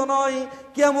দলভুক্ত নয়।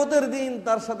 কিয়ামতের দিন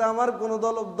তার সাথে আমার কোনো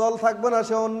দল থাকবে না,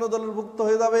 সে অন্য দলের ভুক্ত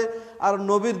হয়ে যাবে। আর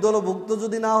নবীর দলভুক্ত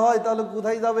যদি না হয় তাহলে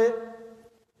কোথায় যাবে?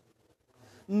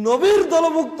 নবীর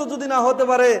দলভুক্ত যদি না হতে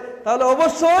পারে তাহলে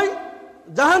অবশ্যই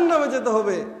জাহান্নামে যেতে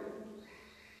হবে।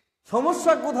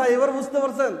 সমস্যা কোথায় এবার বুঝতে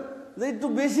পারছেন যে একটু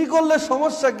বেশি করলে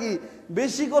সমস্যা কি?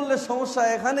 বেশি করলে সমস্যা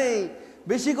এখানেই,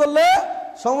 বেশি করলে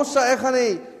সমস্যা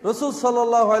এখানেই। রাসূল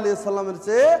সাল্লাল্লাহু আলাইহি সাল্লামের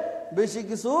চেয়ে বেশি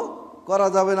কিছু করা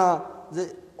যাবে না। যে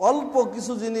অল্প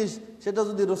কিছু জিনিস সেটা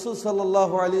যদি রাসূল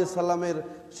সাল্লাল্লাহু আলাইহি সাল্লামের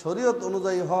শরীয়ত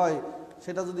অনুযায়ী হয়,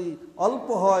 সেটা যদি অল্প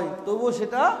হয় তবুও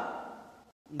সেটা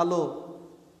ভালো।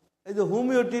 এই যে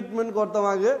হোমিও ট্রিটমেন্ট করতাম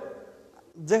আগে,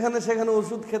 যেখানে সেখানে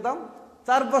ওষুধ খেতাম,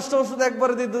 4-5টা ওষুধ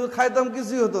একবারে দিত, খাইতাম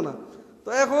কিছুই হতো না। তো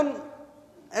এখন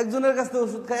একজনের কাছ থেকে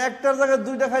ওষুধ খাই, একটার জায়গায়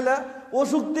 2টা খাইলে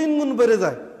অসুখ 3 গুণ বেড়ে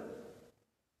যায়।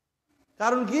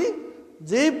 কারণ কি?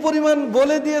 যেই পরিমাণ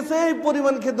বলে দিয়েছে এই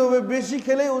পরিমাণ খেতে হবে, বেশি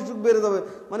খেলেই অসুখ বেড়ে যাবে,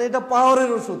 মানে এটা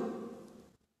পাওয়ারের ওষুধ।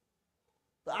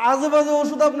 আজে বাজে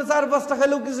ওষুধ আপনি 4-5টা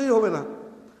খাইলেও কিছুই হবে না।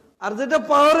 আর যেটা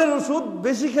পাওয়ারের ওষুধ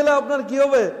বেশি খেলে আপনার কি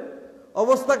হবে?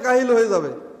 অবস্থা কাহিল হয়ে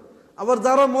যাবে। আবার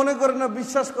যারা মনে করে না,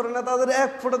 বিশ্বাস করে না, তাদের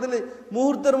এক ফোঁটা দিলে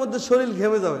মুহূর্তের মধ্যে শরীর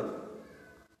ঘেমে যাবে।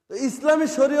 তো ইসলামী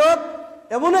শরীয়ত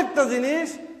এমন একটা জিনিস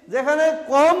যেখানে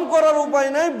কম করার উপায়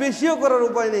নাই, বেশিও করার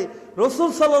উপায় নেই। রাসূল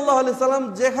সাল্লাল্লাহু আলাইহি সাল্লাম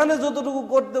যেখানে যতটুকু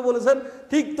করতে বলেছেন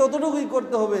ঠিক ততটুকুই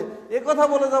করতে হবে। এ কথা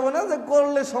বলে যাবে না যে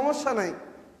করলে সমস্যা নাই।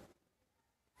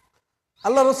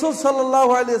 আল্লাহ রাসূল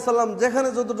সাল্লাল্লাহু আলাইহি সাল্লাম যেখানে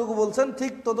যতটুকু বলছেন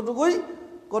ঠিক ততটুকুই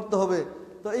করতে হবে।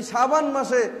 তো এই শাবান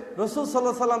মাসে রাসূল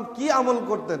সাল্লাল্লাহু আলাইহি সাল্লাম কি আমল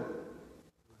করতেন?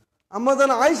 আম্মা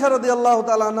জান আয়েশা রাদিয়াল্লাহু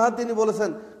তাআলা আনহা তিনি বলেছেন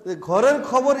যে ঘরের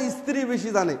খবর স্ত্রী বেশি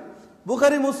জানে।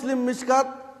 বুখারী মুসলিম মিশকাত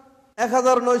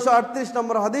 1938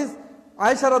 নম্বর হাদিস।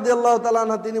 আয়েশা রাদিয়াল্লাহু তাআলা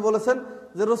আনহা তিনি বলেছেন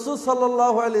যে রাসূল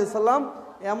সাল্লাল্লাহু আলাইহি সাল্লাম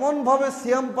এমন ভাবে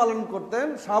সিয়াম পালন করতেন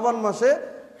শাবান মাসে,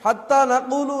 হাত্তা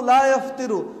নাকুলু লা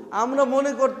ইফতিরু, আমরা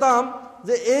মনে করতাম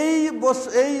যে এই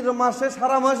মাসে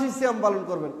সারা মাসই সিয়াম পালন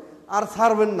করবেন আর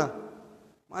ছাড়বেন না।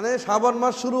 মানে শাবান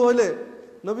মাস শুরু হইলে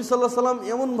নবী সাল্লাল্লাহু আলাইহি সাল্লাম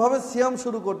এমন ভাবে সিয়াম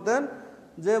শুরু করতেন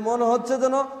যে মনে হচ্ছে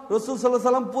যেন রাসূল সাল্লাল্লাহু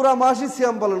আলাইহি সাল্লাম পুরা মাসই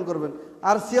সিয়াম পালন করবেন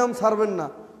আর সিয়াম ছাড়বেন না।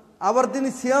 আবার তিনি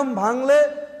সিয়াম ভাঙলে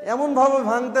এমন ভাবে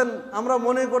ভাঙতেন আমরা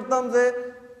মনে করতাম যে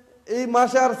এই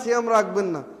মাসে আর সিয়াম রাখবেন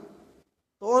না।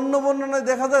 তো অন্য বর্ণনায়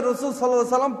দেখা যায় রাসূল সাল্লাল্লাহু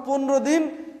আলাইহি সাল্লাম 15 দিন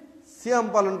সিয়াম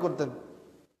পালন করতেন।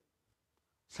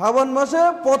 শাবান মাসে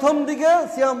প্রথম দিকে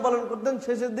সিয়াম পালন করতেন,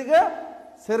 শেষের দিকে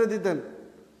ছেড়ে দিতেন।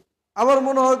 আবার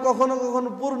মনে হয় কখনো কখনো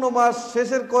পূর্ণ মাস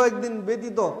শেষের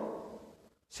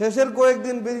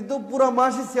কয়েকদিন ব্যতীত পুরা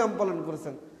মাসই সিয়াম পালন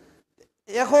করেছেন।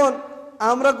 এখন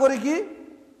আমরা করি কি,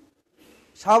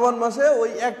 শাবান মাসে ওই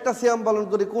একটা সিয়াম পালন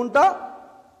করি। কোনটা?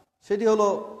 সেটি হলো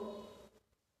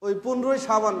ওই 15ই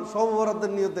শাবান, শব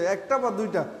বরাতের নিয়তে, একটা বা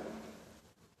দুইটা।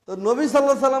 তো নবী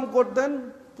সাল্লাল্লাহু আলাইহি সাল্লাম করতেন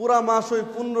পুরা মাস, ওই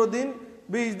 15 দিন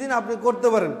 20 দিন আপনি করতে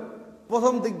পারেন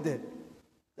প্রথম দিক দিয়ে।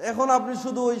 এখন আপনি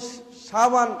শুধু ওই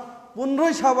শাবান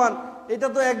 15ই শাবান, এটা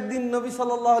তো একদিন নবী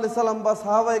সাল্লাল্লাহু আলাইহি সাল্লাম বা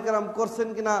সাহাবায়ে কেরাম করছেন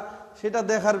কিনা সেটা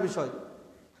দেখার বিষয়।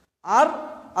 আর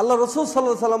আল্লাহ রাসূল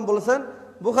সাল্লাল্লাহু আলাইহি সাল্লাম বলেছেন,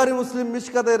 বুখারী মুসলিম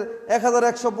মিশকাতের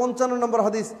 1155 নম্বর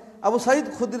হাদিস, আবু সাঈদ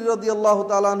খুদরি রাদিয়াল্লাহু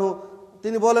তাআলা আনহু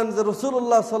তিনি বলেন যে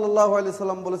রাসূলুল্লাহ সাল্লাল্লাহু আলাইহি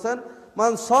সাল্লাম বলেছেন,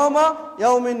 মান সামা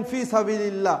ইয়াউমিন ফি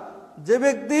সাবিলিল্লাহ, যে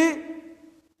ব্যক্তি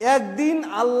একদিন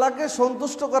আল্লাহকে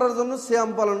সন্তুষ্ট করার জন্য সিয়াম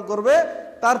পালন করবে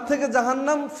তার থেকে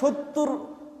জাহান্নাম 70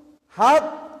 হাত,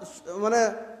 মানে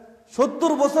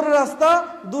 70 বছরের রাস্তা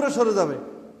দূরে সরে যাবে।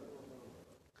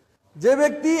 যে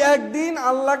ব্যক্তি একদিন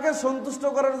আল্লাহকে সন্তুষ্ট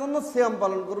করার জন্য সিয়াম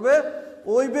পালন করবে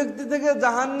ওই ব্যক্তি থেকে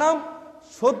জাহান্নাম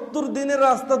 70 দিনের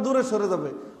রাস্তা দূরে সরে যাবে।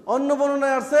 অন্য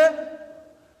বর্ণনায় আছে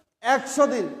 100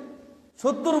 দিন,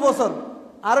 70 বছর।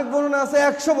 আরেক বর্ণনায় আছে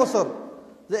 100 বছর।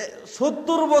 যে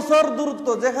 70 বছর দূরত্ব,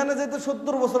 যেখানে যেতে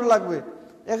 70 বছর লাগবে,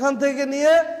 এখান থেকে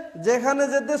নিয়ে যেখানে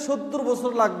যেতে 70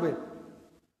 বছর লাগবে।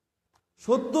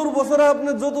 70 বছরে আপনি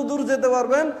যত দূর যেতে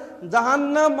পারবেন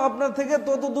জাহান্নাম আপনার থেকে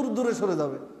তত দূর দূরে সরে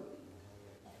যাবে।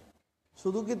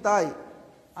 শুধু কি তাই,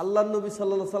 আল্লাহ নবী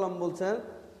সাল্লাল্লাহু আলাইহি সাল্লাম বলছেন,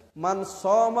 মান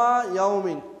সামা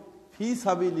ইয়াউমিন ফি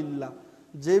সাবিলিল্লাহ,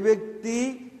 যে ব্যক্তি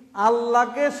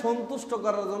আল্লাহকে সন্তুষ্ট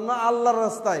করার জন্য আল্লাহর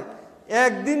রাস্তায়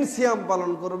একদিন সিয়াম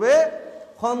পালন করবে,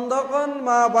 খন্দকন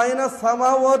মা বাইনা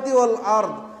সামাওয়াতি ওয়াল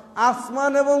আরদ,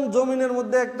 আসমান এবং জমিনের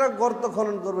মধ্যে একটা গর্ত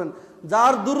খনন করবেন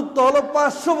যার দূরত্ব হলো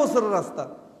 500 বছরের রাস্তা।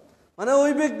 মানে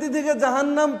ওই ব্যক্তি থেকে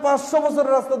জাহান্নাম 500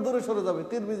 বছরের রাস্তা দূরে সরে যাবে।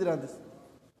 তিরমিজির হাদিস।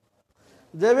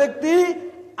 যে ব্যক্তি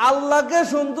আল্লাহকে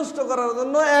সন্তুষ্ট করার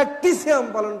জন্য একটি সিয়াম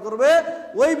পালন করবে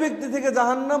ওই ব্যক্তি থেকে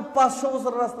জাহান্নাম 500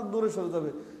 বছরের রাস্তা দূরে সরে যাবে।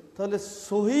 তাহলে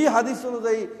সহিহ হাদিস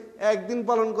অনুযায়ী একদিন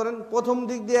পালন করেন, প্রথম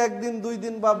দিক দিয়ে একদিন, 2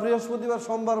 দিন বা বৃহস্পতিবার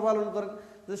সোমবার পালন করেন।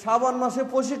 যে শাবান মাসে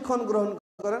প্রশিক্ষণ গ্রহণ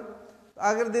করেন।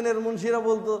 আগের দিনের মুন্সিরা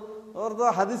বলতো, ওর তো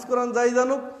হাদিস কোরআন যাই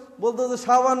জানুক, বলতো যে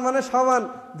শাবান মানে শাবান,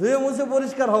 ধুয়ে মুছে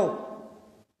পরিষ্কার হও।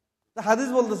 হাদিস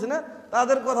বলতেছি না,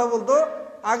 তাদের কথা বলতো।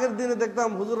 আগের দিনে দেখতাম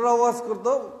হুজুররা ওয়াজ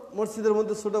করতো মসজিদের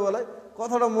মধ্যে ছোটবেলায়,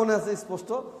 কথাটা মনে আছে স্পষ্ট।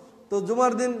 তো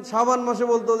জুমার দিন শাবান মাসে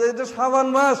বলতো যে এটা শাবান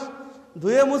মাস,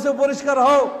 ধুয়ে মুছে পরিষ্কার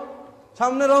হও,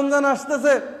 সামনে রমজান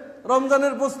আসতেছে,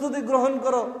 রমজানের প্রস্তুতি গ্রহণ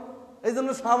করো। এই জন্য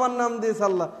শাবান নাম দিয়েছে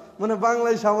আল্লাহ, মানে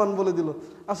বাংলায় শাবান বলে দিল।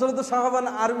 আসলে তো শাবান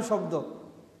আরবি শব্দ।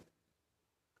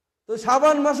 তো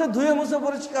শাবান মাসে ধুয়ে মুছে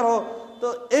পরিষ্কার হও। তো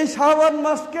এই শাবান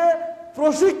মাসকে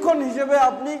প্রশিক্ষণ হিসেবে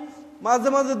আপনি মাঝে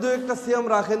মাঝে 2-1টা সিয়াম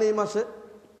রাখেন এই মাসে,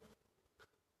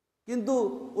 কিন্তু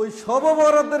ওই শবে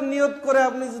বরাতের নিয়ত করে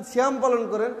আপনি যে সিয়াম পালন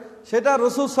করেন সেটা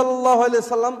রাসূল সাল্লাল্লাহু আলাইহি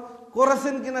সাল্লাম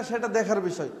করেছেন কিনা সেটা দেখার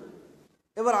বিষয়।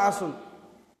 এবার আসুন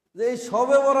যে এই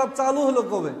শবে বরাত চালু হলো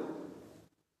কবে?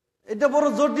 এটা বড়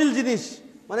জটিল জিনিস,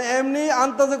 মানে এমনি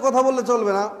আন্তাজে কথা বললে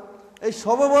চলবে না। এই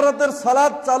শবে বরাতের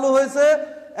সালাত চালু হয়েছে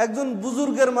একজন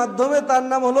বুজুর্গের মাধ্যমে, তার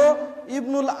নাম হলো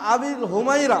ইবনুল আবি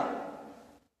হুমাইরা।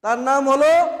 তার নাম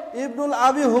হলো ইবনুল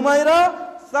আবি হুমাইরা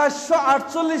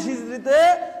 448 হিজরিতে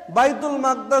বাইতুল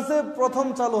মাকদাসে প্রথম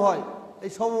চালু হয়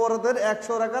এই শবে বরাতের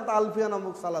 100 রাকাত আলফিয়া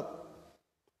নামক সালাত।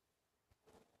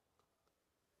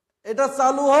 এটা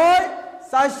চালু হয়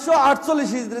 448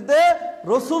 হিজরিতে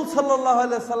রাসূল সাল্লাল্লাহু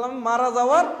আলাইহি সাল্লাম মারা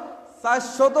যাওয়ার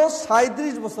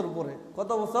 437 বছর পরে। কত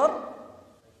বছর?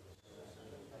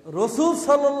 রাসূল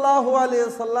সাল্লাল্লাহু আলাইহি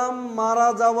সাল্লাম মারা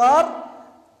যাওয়ার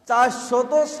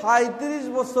 437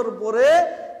 বছর পরে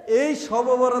এই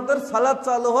শবে বরাতের সালাত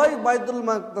চালু হয় বাইতুল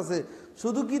মাকদাসে।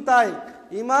 শুধু কি তাই,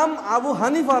 ইমাম আবু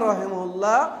হানিফা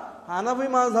রাহিমাহুল্লাহ, হানাফি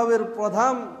মাযহাবের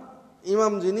প্রধান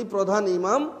ইমাম, যিনি প্রধান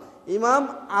ইমাম, ইমাম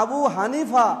আবু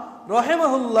হানিফা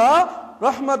রাহিমাহুল্লাহ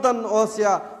রহমাতান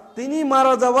ওয়াসিয়া, তিনি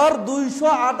মারা যাওয়ার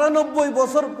 298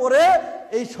 বছর পরে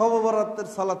এই শবে বরাতের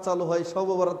সালাত চালু হয়,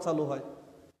 শবে বরাত চালু হয়।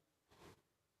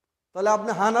 তাহলে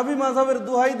আপনি হানাফি মাযহাবের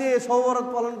দোহাই দিয়ে শবে বরাত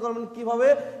পালন করবেন কিভাবে?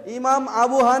 ইমাম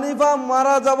আবু হানিফা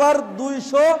মারা যাওয়ার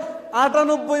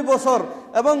 298 বছর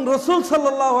এবং রাসূল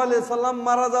সাল্লাল্লাহু আলাইহি সাল্লাম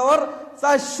মারা যাওয়ার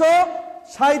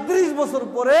 437 বছর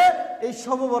পরে এই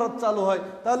শবে বরাত চালু হয়।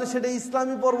 তাহলে সেটা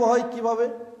ইসলামী পর্ব হয় কিভাবে?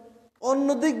 অন্য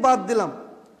দিক বাদ দিলাম,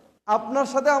 আপনার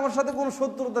সাথে আমার সাথে কোনো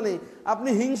শত্রুতা নেই, আপনি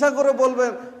হিংসা করে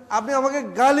বলবেন, আপনি আমাকে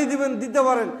গালি দিবেন, দিতে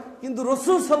পারেন, কিন্তু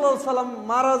রাসূল সাল্লাল্লাহু আলাইহি সাল্লাম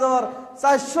মারা যাওয়ার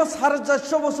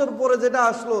 400-450 বছর পরে যেটা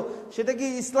আসলো সেটা কি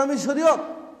ইসলামী শরীয়ত?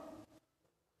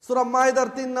 সূরা মাইদার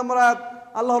 3 নম্বর আয়াত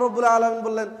আল্লাহ রাব্বুল আলামিন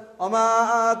বললেন, ওমা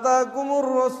আতাকুমুর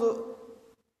রাসূল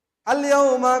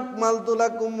আল-ইয়াউমা আকমালতু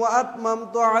লাকুম ওয়া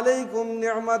আতমামতু আলাইকুম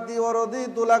নি'মাতি ওয়া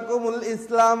রাদিতু লাকুমুল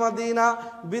ইসলাম দীনা।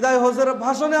 বিদায় হজের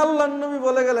ভাষণে আল্লাহর নবী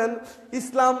বলে গেলেন,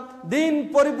 ইসলাম দিন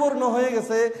পরিপূর্ণ হয়ে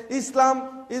গেছে, ইসলাম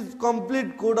is complete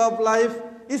code of life,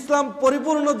 ইসলাম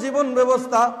পরিপূর্ণ জীবন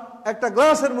ব্যবস্থা। একটা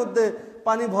গ্লাসের মধ্যে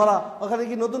পানি ভরা, ওখানে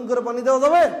কি নতুন করে পানি দেওয়া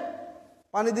যাবে?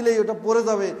 পানি দিলেই ওটা পড়ে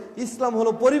যাবে। ইসলাম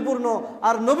হলো পরিপূর্ণ।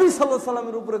 আর নবী সাল্লাল্লাহু আলাইহি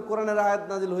সাল্লামের উপরে কোরআনের আয়াত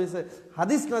নাজিল হয়েছে,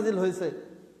 হাদিস নাজিল হয়েছে।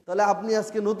 তাহলে আপনি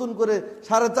আজকে নতুন করে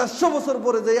 450 বছর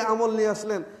পরে যে আমল নিয়ে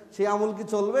আসলেন, সেই আমল কি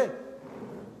চলবে?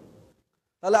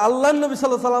 তাহলে আল্লাহর নবী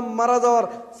সাল্লাল্লাহু আলাইহি সাল্লাম মারা যাওয়ার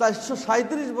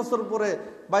 437 বছর পরে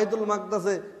বাইতুল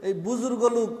মাকদাসে এই বুজুর্গ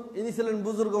লোক, ইনি ছিলেন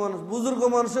বুজুর্গ মানুষ। বুজুর্গ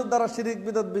মানুষের দ্বারা শিরিক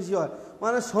বিদআত বেশি হয়,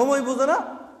 মানে সময় বুঝে না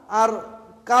আর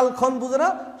কালক্ষণ বুঝে না,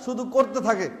 শুধু করতে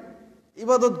থাকে,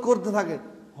 ইবাদত করতে থাকে,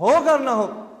 হোক আর না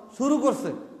হোক শুরু করছে,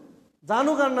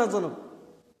 জানুক আর না জানুক।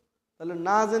 তাহলে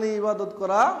না জেনে ইবাদত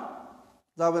করা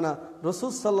যাবে না।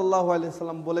 রাসূল সাল্লাল্লাহু আলাইহি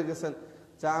সাল্লাম বলে গেছেন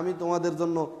যে আমি তোমাদের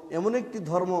জন্য এমন একটি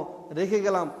ধর্ম রেখে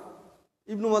গেলাম।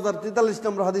 ইবনু মাজার 43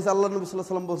 নম্বর হাদিস আল্লাহ নবী সাল্লাল্লাহু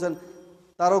আলাইহি সাল্লাম বলেন,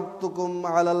 তারাকতুকুম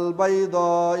আলাল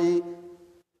বাইদাই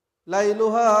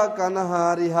লাইলুহা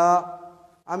কানাহারিহা,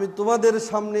 আমি তোমাদের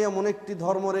সামনে এমন একটি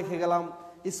ধর্ম রেখে গেলাম,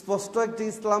 স্পষ্ট একটি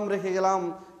ইসলাম রেখে গেলাম,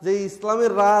 যে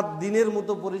ইসলামের রাত দিনের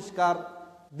মতো পরিষ্কার।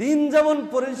 দিন যেমন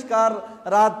পরিষ্কার,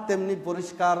 রাত তেমনি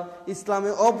পরিষ্কার।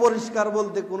 ইসলামে অপরিষ্কার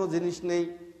বলতে কোনো জিনিস নেই।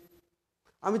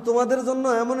 আমি তোমাদের জন্য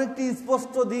এমন একটি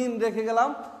স্পষ্ট দিন রেখে গেলাম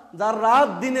যার রাত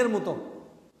দিনের মতো।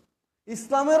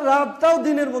 ইসলামের রাতটাও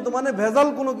দিনের মতো, মানে ভেজাল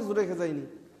কোনো কিছু রেখে যায়নি।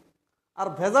 আর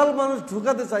ভেজাল মানুষ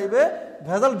ঢুকাতে চাইবে,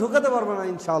 ভেজাল ঢুকাতে পারবে না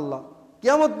ইনশাআল্লাহ।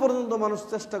 কিয়ামত পর্যন্ত মানুষ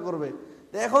চেষ্টা করবে।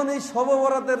 এখন এই শবে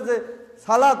বরাতের যে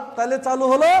সালাত তাহলে চালু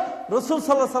হলো রাসূল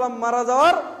সাল্লাল্লাহু আলাইহি সাল্লাম মারা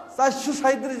যাওয়ার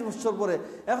 437 বছর পরে।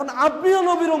 এখন আপনিও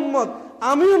নবীর উম্মত,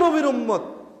 আমিও নবীর উম্মত,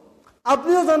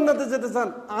 আপনিও জান্নাতে যেতে চান,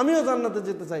 আমিও জান্নাতে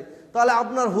যেতে চাই। তাহলে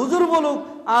আপনার হুজুর বলুক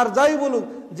আর যাই বলুক,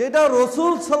 যেটা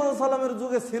রাসূল সাল্লাল্লাহু আলাইহি সাল্লামের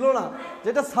যুগে ছিল না,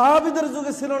 যেটা সাহাবীদের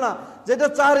যুগে ছিল না, যেটা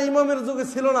 4 ইমামের যুগে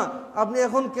ছিল না, আপনি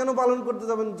এখন কেন পালন করতে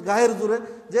যাবেন গায়ের জোরে?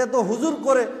 যেহেতু হুজুর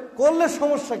করলে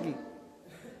সমস্যা কি?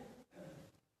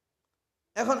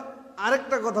 এখন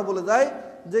আরেকটা কথা বলে যায়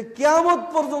যে কিয়ামত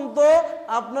পর্যন্ত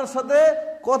আপনার সাথে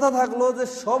কথা থাকলো যে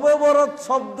শবে বরাত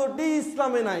শব্দটি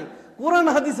ইসলামে নাই, কোরআন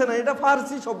হাদিসে নাই, এটা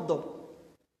ফার্সি শব্দ।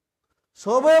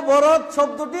 শবে বরাত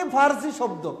শব্দটি ফার্সি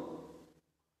শব্দ,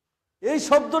 এই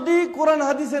শব্দটি কোরআন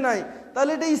হাদিসে নাই,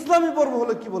 তাহলে এটা ইসলামী পর্ব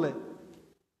হলো কি বলে?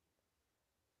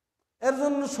 এর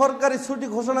জন্য সরকারি ছুটি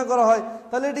ঘোষণা করা হয়,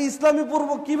 তাহলে এটা ইসলামী পর্ব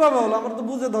কিভাবে হলো? আমার তো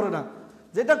বুঝে ধরে না,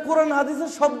 যেটা কোরআন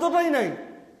হাদিসের শব্দটাই নাই,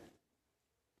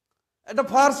 এটা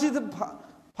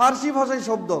ফার্সি ভাষায়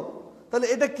শব্দ, তাহলে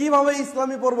এটা কিভাবে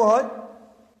ইসলামী পর্ব হয়?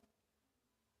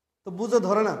 তো বুঝে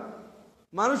ধরে না,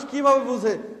 মানুষ কিভাবে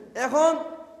বুঝে? এখন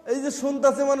এই যে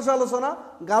শুনতেছে মানুষ আলোচনা,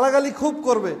 গালাগালি খুব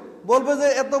করবে, বলবে যে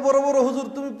এত বড় বড় হুজুর,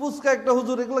 তুমি পুচকা একটা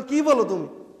হুজুর, এগুলো কি বলো তুমি?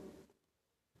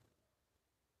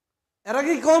 এরা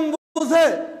কি কম বুঝে?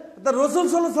 রাসূল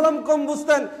সাল্লাল্লাহু আলাইহি সাল্লাম কম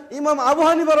বুঝতেন, ইমাম আবু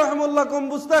হানিফা রাহিমাহুল্লাহ কম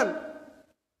বুঝতেন,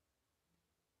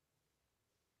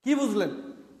 কি বুঝলেন?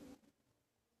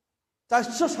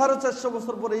 400-450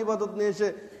 বছর পরে ইবাদত নিয়ে এসে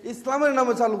ইসলামের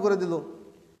নামে চালু করে দিল।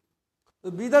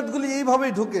 বিদআতগুলি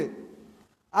এইভাবেই ঢুকে।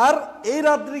 আর এই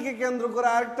রাত্রিকে কেন্দ্র করে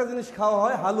আরেকটা জিনিস খাওয়া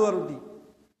হয়, হালুয়া রুটি।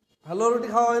 হালুয়া রুটি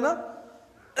খাওয়া হয় না?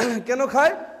 কেন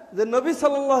খায়? যে নবী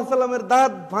সাল্লাল্লাহু আলাইহি সাল্লামের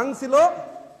দাঁত ভাঙছিল,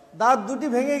 দাঁত দুটি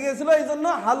ভেঙে গিয়েছিল, এই জন্য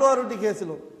হালুয়া রুটি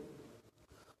খেয়েছিল।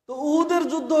 তো উহুদের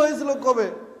যুদ্ধ হয়েছিল কবে?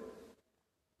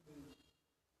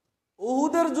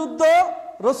 উহুদের যুদ্ধ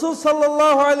রাসূল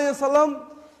সাল্লাল্লাহু আলাইহি সাল্লাম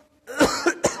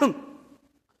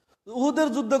উহুদের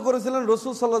যুদ্ধ করেছিলেন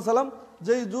রাসূল সাল্লাল্লাহু আলাইহি সাল্লাম।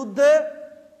 যেই যুদ্ধে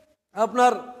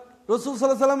আপনার রাসূল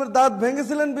সাল্লাল্লাহু আলাইহি সাল্লামের দাঁত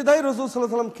ভেঙেছিলেন বিধায় রাসূল সাল্লাল্লাহু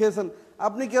আলাইহি সাল্লাম খেয়েছেন।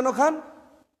 আপনি কেন খান?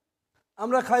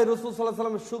 আমরা খাই রাসূল সাল্লাল্লাহু আলাইহি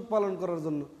সাল্লামের সুখ পালন করার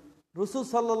জন্য। রাসূল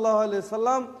সাল্লাল্লাহু আলাইহি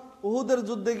সাল্লাম উহুদের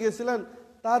যুদ্ধে গিয়েছিলেন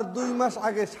তার 2 মাস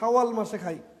আগে, শাওয়াল মাসে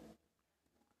খাই।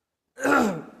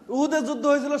 উহুদের যুদ্ধ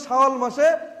হয়েছিল শাওয়াল মাসে,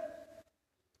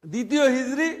 2য়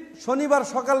হিজরি, শনিবার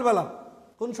সকালবেলা।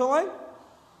 কোন সময়?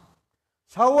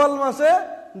 শাওয়াল মাসে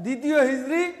 2য়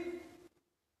হিজরি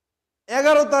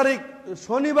 11 তারিখ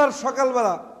শনিবার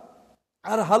সকালবেলা।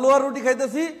 আর হালুয়া রুটি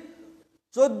খাইতেছি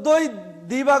 14ই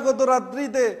দিবাগত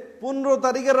রাত্রিতে, 15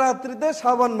 তারিখের রাত্রিতে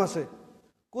শাবান মাসে।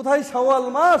 কোথায় শাওয়াল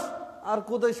মাস আর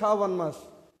কোথায় শাবান মাস?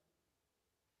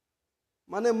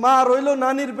 মানে মা রইল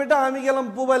নানির পেটে, আমি গেলাম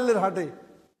পুবাইলের হাটে।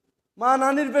 মা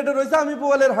নানির পেটে রয়েছে, আমি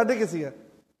পুবাইলের হাটে গেছি।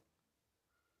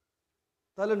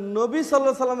 তাহলে নবী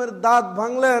সাল্লাল্লাহু আলাইহি সাল্লামের দাঁত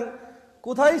ভাঙলেন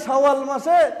কোথায়? শাওয়াল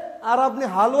মাসে। আর আপনি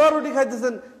হালুয়া রুটি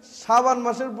খাইতেছেন শাবান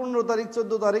মাসের 15 তারিখ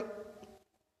 14 তারিখ।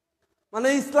 মানে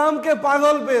ইসলামকে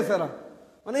পাগল পেয়েছে না।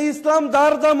 মানে ইসলাম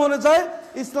যার যা মনে চায়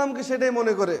ইসলামকে সেটাই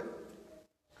মনে করে।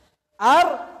 আর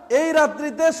এই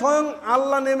রাত্রিতে স্বয়ং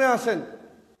আল্লাহ নেমে আসেন,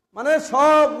 মানে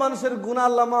সব মানুষের গুনাহ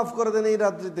আল্লাহ মাফ করে দেন এই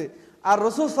রাত্রিতে। আর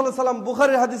রাসূল সাল্লাল্লাহু আলাইহি সাল্লাম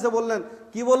বুখারীর হাদিসে বললেন,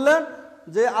 কি বললেন?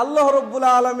 যে আল্লাহ রাব্বুল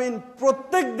আলামিন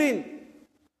প্রত্যেক দিন,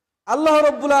 আল্লাহ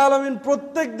রাব্বুল আলামিন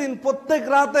প্রত্যেক দিন, প্রত্যেক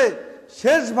রাতে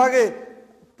শেষ ভাগে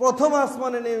প্রথম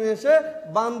আসমানে নেমে এসে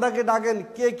বান্দাকে ডাকেন,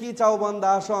 কে কি চাও বান্দা,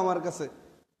 আসো আমার কাছে।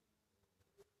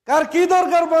 কার কি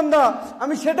দরকার বান্দা,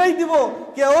 আমি সেটাই দিব।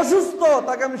 কে অসুস্থ,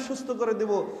 তাকে আমি সুস্থ করে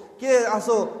দিব। কে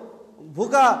আসো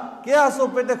ভুকা, কে আসো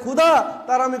পেটে ক্ষুধা,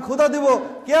 তার আমি ক্ষুধা দিব।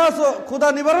 কে আসো ক্ষুধা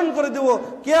নিবারণ করে দিব।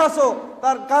 কে আসো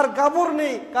তার কার কাপড়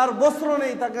নেই, কার বস্ত্র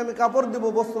নেই, তাকে আমি কাপড় দিব,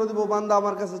 বস্ত্র দিব। বান্দা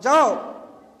আমার কাছে চাও।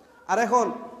 আর এখন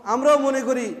আমরাও মনে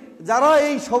করি যারা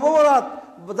এই শবে বরাত,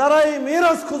 যারা এই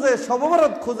মেরাজ খুঁজে, শবে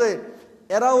বরাত খুঁজে,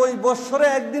 এরা ওই বৎসরে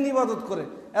একদিন ইবাদত করে,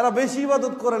 এরা বেশি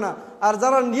ইবাদত করে না। আর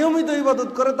যারা নিয়মিত ইবাদত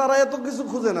করে তারা এত কিছু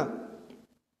খুঁজে না।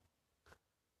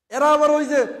 এরা আবার ওই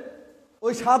যে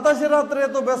ওই 27 রাত্রে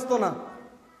এত ব্যস্ত না,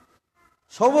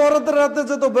 শবে বরাতের রাতে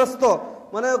যত ব্যস্ত,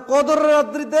 মানে কদরের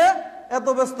রাত্রিতে এত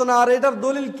ব্যস্ত না। আর এটার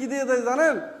দলিল কি দিয়ে দেয়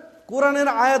জানেন? কোরআনের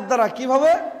আয়াত দ্বারা।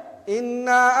 কিভাবে?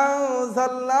 ইন্না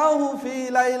আনজালনাহু ফি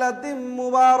লাইলাতিন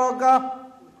মুবারাকাহ,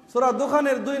 সূরা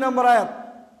দুখানের 2 নম্বর আয়াত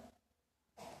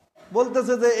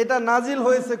বলতেছে যে এটা নাজিল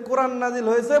হয়েছে, কোরআন নাজিল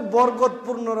হয়েছে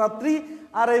বরকতপূর্ণ রাত্রি।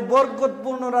 আর এই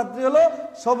বরকতপূর্ণ রাত্রি হলো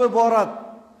শবে বরাত।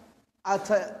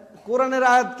 আচ্ছা, কোরআনের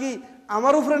আয়াত কি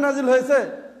আমার উপরে নাজিল হয়েছে,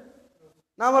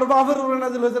 না আমার বাপের উপরে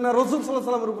নাজিল হয়েছে, না রাসূল সাল্লাল্লাহু আলাইহি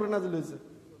সাল্লামের উপরে নাজিল হয়েছে?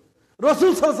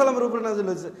 রাসূল সাল্লাল্লাহু আলাইহি সাল্লামের উপরে নাজিল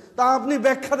হয়েছে। তা আপনি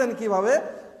ব্যাখ্যা দেন কিভাবে?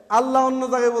 আল্লাহ অন্য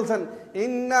জায়গায় বলছেন,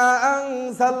 ইন্না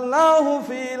আনজালনাহু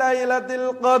ফি লাইলাতিল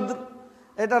কদর,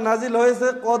 এটা নাজিল হয়েছে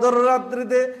কদর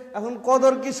রাত্রিতে। এখন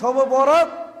কদর কি শবে বরাত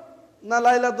না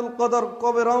লাইলাতুল কদর?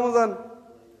 কবে? রমজান।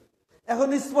 এখন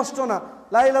স্পষ্ট না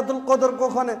লাইলাতুল কদর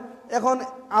কখনে। এখন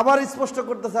আবার স্পষ্ট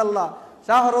করতেছে আল্লাহ,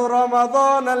 শাহরু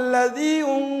রমাদান আল্লাযী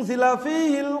উনজিলা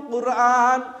ফীহিল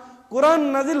কুরআন, কুরআন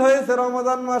নাজিল হয়েছে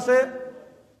রমজান মাসে।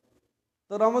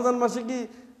 তো রমজান মাসে কি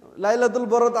লাইলাতুল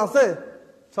বরাত আছে,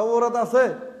 শবে বরাত আছে?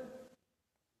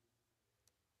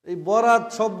 এই বরাত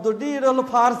শব্দটি এটা হলো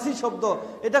ফার্সি শব্দ,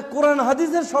 এটা কোরআন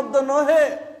হাদিসের শব্দ নহে।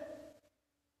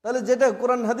 তাহলে যেটা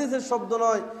কোরআন হাদিসের শব্দ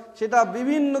নয় সেটা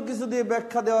বিভিন্ন কিছু দিয়ে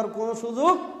ব্যাখ্যা দেওয়ার কোনো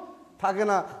সুযোগ থাকে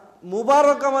না।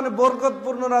 মুবারকা মানে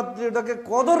বরকতপূর্ণ রাত্রি, এটাকে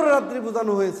কদর রাত্রি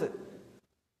বোঝানো হয়েছে।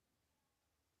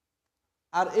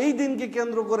 আর এই দিনকে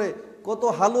কেন্দ্র করে কত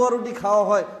হালুয়া রুটি খাওয়া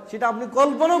হয় সেটা আপনি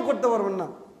কল্পনাও করতে পারবেন না।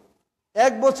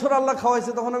 1 বছর আল্লাহ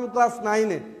খাওয়াইছে, তখন আমি ক্লাস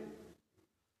 9-এ।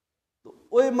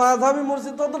 ওই মাযহাবী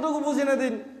মসজিদ ততটুকু বুঝি না,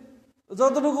 দিন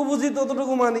যতটুকু বুঝি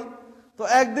ততটুকু মানি। তো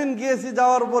একদিন গিয়েছি,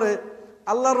 যাওয়ার পরে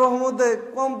আল্লাহর রহমতে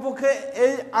কমপক্ষে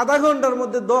এই আধা ঘন্টার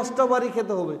মধ্যে 10টা বাড়ি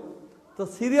খেতে হবে। তো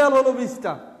সিরিয়াল হলো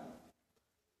 20টা।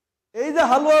 এই যে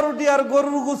হালুয়া রুটি আর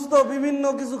গরুর গোশত বিভিন্ন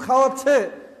কিছু খাওয়াচ্ছে,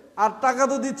 আর টাকা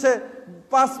তো দিচ্ছে।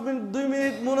 5 মিনিট 2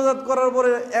 মিনিট মোনাজাত করার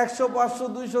পরে 100, 500,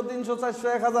 200, 300, 400,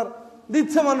 1000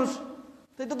 দিচ্ছে মানুষ।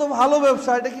 তো এটা তো ভালো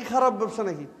ব্যবসা, এটা কি খারাপ ব্যবসা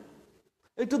নাকি?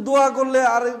 একটু দোয়া করলে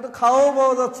আর একটু খাওয়াও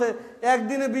পাওয়া যাচ্ছে।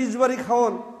 একদিনে 20 বাড়ি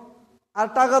খাওয়ান, আর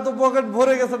টাকা তো পকেট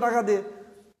ভরে গেছে টাকা দিয়ে।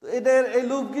 তো এটা এই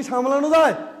লোভ কি সামলানো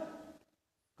যায়?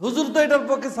 হুজুর তো এটার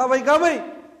পক্ষে সবাই গাবেই,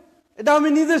 এটা আমি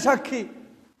নিজে সাক্ষী।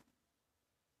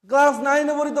 ক্লাস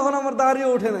 9-এ পড়ি তখন আমার দাড়িও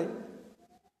ওঠে নাই।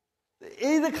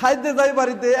 এই যে খাইতে যাই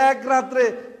বাড়িতে এক রাত্রে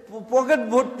পকেট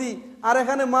ভর্তি, আর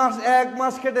এখানে এক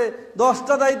মাস খেটে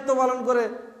 10টা দায়িত্ব পালন করে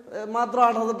মাত্র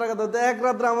 8,000 টাকা দিতে, এক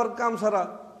রাত্রে আমার কাম সারা।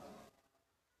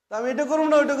 তা আমি এটা করবো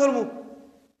না ওইটা করবো,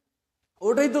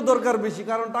 ওটাই তো দরকার বেশি,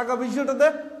 কারণ টাকা বেশি ওটাতে।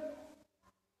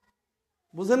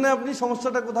 বুঝেন না আপনি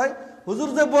সমস্যাটা কোথায়? হুজুর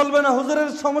যে বলবে না, হুজুরের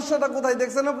সমস্যাটা কোথায়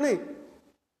দেখছেন আপনি?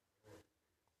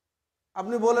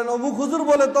 আপনি বলেন অমুক হুজুর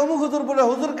বলে, তমুক হুজুর বলে,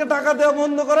 হুজুরকে টাকা দেওয়া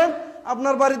বন্ধ করেন,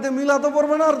 আপনার বাড়িতে মিলাতে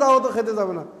পড়বে না আর দাওয়াতও খেতে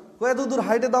যাবে না। এত দূর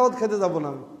হাইটে দাওয়াত খেতে যাবো না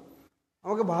আমি,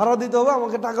 আমাকে ভাড়া দিতে হবে,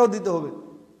 আমাকে টাকাও দিতে হবে।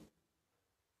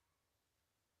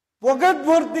 পকেট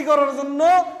ভর্তি করার জন্য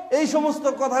এই সমস্ত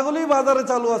কথাগুলি বাজারে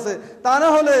চালু আছে। তা না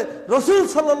হলে রসুল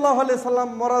সাল্লাল্লাহু আলাইহি সাল্লাম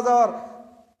মারা যাওয়ার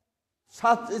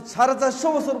 450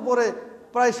 বছর পরে,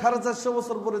 প্রায় 450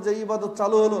 বছর পরে যে ইবাদত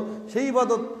চালু হলো, সেই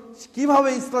ইবাদত কিভাবে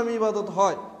ইসলামী ইবাদত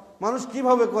হয়, মানুষ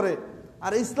কিভাবে করে,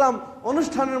 আর ইসলাম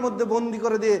অনুষ্ঠানের মধ্যে বন্দি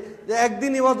করে দিয়ে যে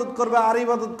একদিন ইবাদত করবে আর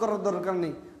ইবাদত করার দরকার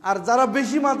নেই। আর যারা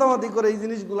বেশি মাতামাতি করে এই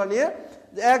জিনিসগুলো নিয়ে,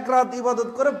 যে এক রাত ইবাদত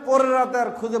করে পরের রাতে আর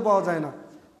খুঁজে পাওয়া যায় না,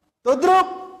 তদ্রুপ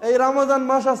এই রমজান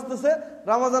মাস আসতেছে,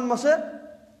 রমজান মাসে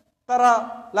তারা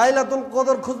লাইলাতুল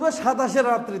কদর খুঁজবে 27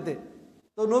 রাত্রিতে।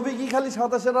 তো নবী কি খালি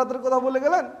 27 রাতের কথা বলে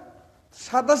গেলেন?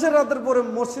 27 রাতের পরে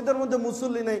মসজিদের মধ্যে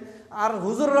মুসল্লি নেই, আর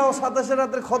হুজুররাও 27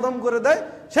 রাতে খতম করে দেয়,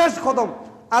 শেষ খতম,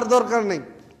 আর দরকার নেই।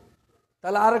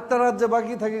 তাহলে আরেকটা রাত যে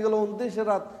বাকি থেকে গেল 29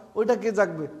 রাত, ওইটা কে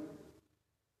জাগবে?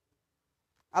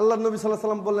 আল্লাহ নবী সাল্লাল্লাহু আলাইহি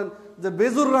সাল্লাম বললেন যে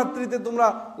বেজুর রাত্রিতে তোমরা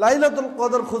লাইলাতুল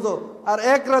কদর খুঁজো, আর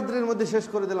এক রাত্রির মধ্যে শেষ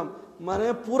করে দিলাম। মানে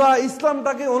পুরা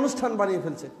ইসলামটাকে অনুষ্ঠান বানিয়ে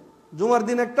ফেলছে। জুমার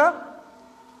দিন একটা,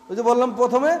 ওই যে বললাম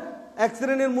প্রথমে, এক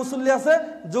শ্রেণীর মুসল্লি আছে,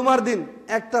 জুমার দিন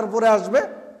 1টার পরে আসবে,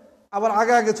 আবার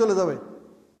আগে আগে চলে যাবে।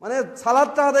 মানে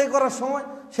সালাদটা আদায় করার সময়,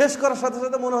 শেষ করার সাথে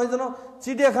সাথে মনে হয় যেন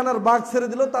চিড়িয়াখানার বাঘ ছেড়ে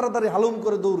দিল, তাড়াতাড়ি হালুম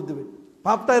করে দৌড় দিবে।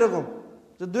 ভাবটা এরকম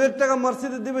যে 2-1 টাকা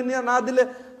মসজিদে দিবে, নিয়ে না দিলে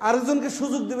আরেকজনকে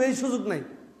সুযোগ দিবে, এই সুযোগ নাই।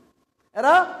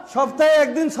 এরা সপ্তাহে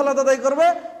একদিন সালাত আদায় করবে,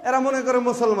 এরা মনে করে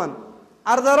মুসলমান।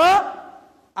 আর যারা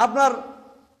আপনার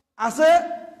আছে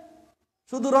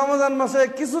শুধু রমজান মাসে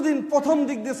কিছুদিন প্রথম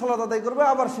দিক দিয়ে সালাত আদায় করবে,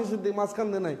 আবার শেষের দিক মাঝখান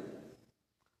দিয়ে নাই।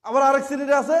 আবার আরেক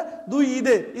শ্রেণীরা আছে 2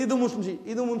 ঈদে,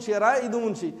 ঈদুমুনশি,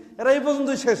 এরা এই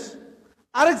পর্যন্তই শেষ।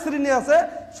 আরেক শ্রেণী আছে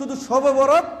শুধু শবে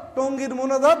বরাত, টঙ্গীর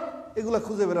মোনাজাত, এগুলা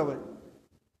খুঁজে বেড়াবে।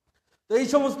 তো এই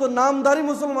সমস্ত নামদারি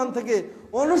মুসলমান থেকে,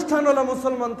 অনুষ্ঠানওয়ালা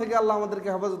মুসলমান থেকে আল্লাহ আমাদেরকে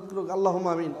হেফাজত করুক,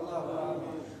 আল্লাহুম্মা আমিন।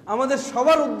 আমাদের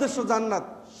সবার উদ্দেশ্য জান্নাত,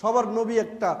 সবার নবী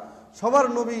একটা,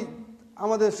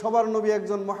 আমাদের সবার নবী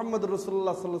একজন, মুহাম্মদ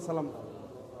রাসূলুল্লাহ সাল্লাল্লাহু আলাইহি সাল্লাম।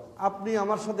 আপনি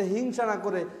আমার সাথে হিংসা না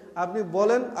করে আপনি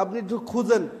বলেন, আপনি একটু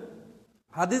খুঁজেন,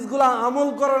 হাদিসগুলা আমল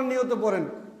করার নিয়তে পড়েন,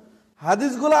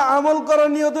 হাদিসগুলা আমল করার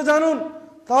নিয়তে জানুন,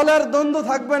 তাহলে আর দ্বন্দ্ব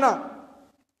থাকবে না।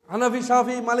 হানাফি,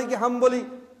 শাফি, মালিকি, হাম্বলি,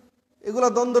 এগুলা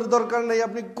দ্বন্দ্বের দরকার নেই।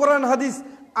 আপনি কোরআন হাদিস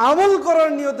আমল করার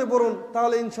নিয়তে পড়ুন,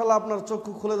 তাহলে ইনশাল্লাহ আপনার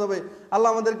চক্ষু খুলে যাবে। আল্লাহ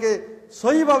আমাদেরকে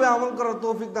সহিভাবে আমল করার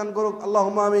তৌফিক দান করুক,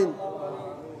 আল্লাহুম্মা আমিন।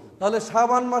 তাহলে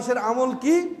শাবান মাসের আমল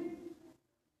কি?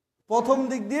 প্রথম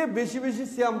দিক দিয়ে বেশি বেশি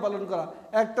সিয়াম পালন করা,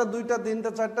 1টা 2টা 3টা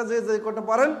 4টা যে কটা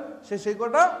পারেন সেই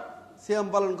কটা সিয়াম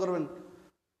পালন করবেন।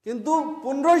 কিন্তু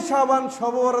 15ই শাবান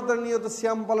শবে বরাতের নিয়তে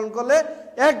সিয়াম পালন করলে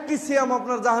একটি সিয়াম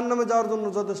আপনার জাহান্নামে যাওয়ার জন্য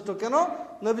যথেষ্ট। কেন?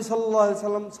 নবী সাল্লাল্লাহু আলাইহি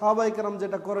সাল্লাম, সাহাবায়ে কেরাম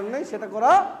যেটা করেন নাই সেটা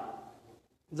করা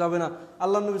যাবে না।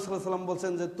 আল্লাহ নবী সাল্লাল্লাহু আলাইহি সাল্লাম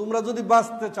বলছেন যে তোমরা যদি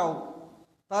বাঁচতে চাও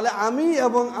তাহলে আমি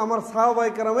এবং আমার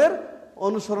সাহাবায়ে কেরামের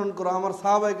অনুসরণ করো। আমার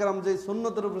সাহাবায়ে কেরাম যে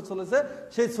সুন্নতের উপরে চলেছে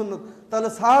সেই সুন্নত। তাহলে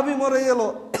সাহাবী মরে গেল,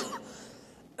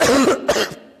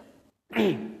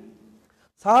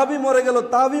 সাহাবী মরে গেল,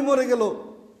 তাবি মরে গেল,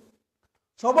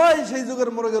 সবাই সেই যুগের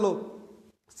মরে গেল।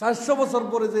 400 বছর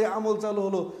পরে যে আমল চালু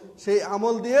হলো, সেই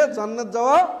আমল দিয়ে জান্নাত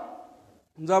যাওয়া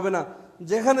যাবে না।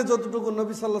 যেখানে যতটুকু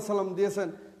নবী সাল্লাল্লাহু আলাইহি সাল্লাম দিয়েছেন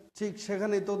ঠিক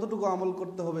সেখানেই ততটুকু আমল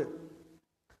করতে হবে।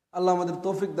 আল্লাহ আমাদের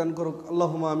তৌফিক দান করুক,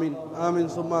 আল্লাহুম্মা আমিন, আমিন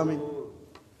সুম্মা আমিন।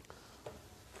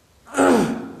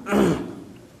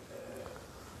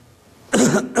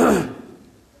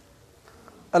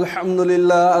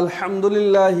 আলহামদুলিল্লাহ,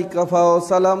 আলহামদুলিল্লাহি কাফা ওয়া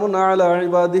সালামুন আলা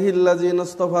ইবাদিহিল্লাযিনা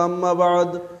ইসতাফা, আম্মা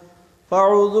বা'দ,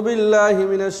 ফাআউযু বিল্লাহি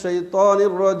মিনাশ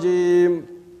শাইতানির রাজীম।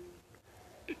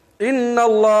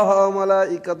 ইন্নাল্লাহা ওয়া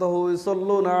মালাইকাতাহু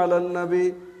ইউসাল্লুনা আলান নবী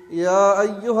ইয়া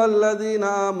আইয়ুহাল্লাযীনা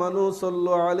আমানু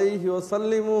সাল্লু আলাইহি ওয়া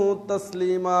সাল্লিমু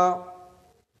তাসলিমা।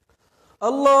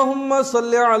 আল্লাহুম্মা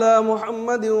সাল্লি আলা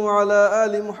মুহাম্মাদিন ওয়া আলা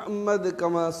আলি মুহাম্মাদ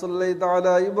কামা সাল্লাইতা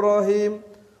আলা ইব্রাহিম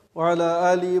وعلى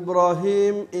آل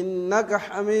إبراهيم إنك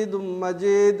حميد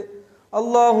مجيد.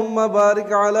 اللهم بارك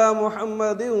على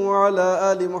محمد وعلى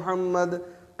آل محمد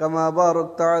كما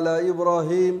باركت على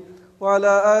إبراهيم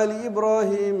وعلى آل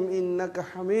إبراهيم إنك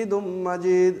حميد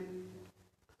مجيد.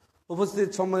 উপস্থিত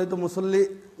সম্মানিত মুসল্লি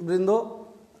বৃন্দ,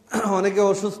 অনেকে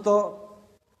অসুস্থ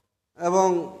এবং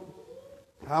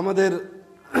আমাদের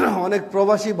অনেক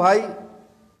প্রবাসী ভাই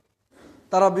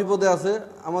তারা বিপদে আছে।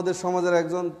 আমাদের সমাজের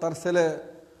একজন, তার ছেলে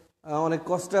অনেক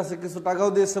কষ্টে আছে, কিছু টাকাও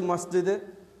দিয়েছে মসজিদে।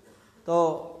 তো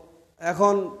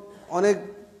এখন অনেক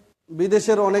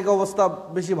বিদেশের অনেক অবস্থা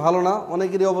বেশি ভালো না,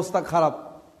 অনেকেরই অবস্থা খারাপ।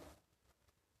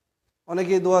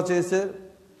 অনেকেই দোয়া চেয়েছে,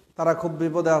 তারা খুব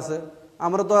বিপদে আছে।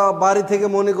 আমরা তো বাড়ি থেকে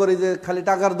মনে করি যে খালি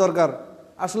টাকার দরকার,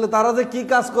 আসলে তারা যে কি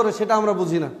কাজ করে সেটা আমরা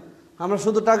বুঝি না। আমরা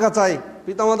শুধু টাকা চাই।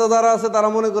 পিতামাতা যারা আছে তারা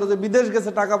মনে করে যে বিদেশ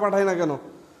গেছে, টাকা পাঠায় না কেন।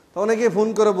 তো অনেকেই ফোন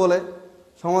করে বলে,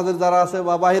 সমাজের যারা আছে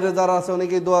বা বাইরে যারা আছে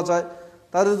অনেকেই দোয়া চায়।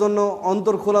 তাদের জন্য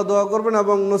অন্তর খোলা দোয়া করবেন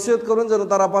এবং নসিহত করবেন যেন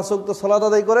তারা 5 ওয়াক্ত সালাত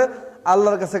আদায় করে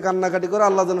আল্লাহর কাছে কান্নাকাটি করে,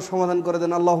 আল্লাহ যেন সমাধান করে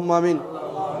দেন। আল্লাহুম্মা আমিন।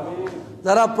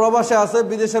 যারা প্রবাসে আছে,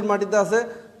 বিদেশের মাটিতে আছে,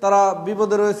 তারা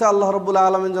বিপদে রয়েছে, আল্লাহ রাব্বুল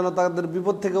আলামিন যেন তাদের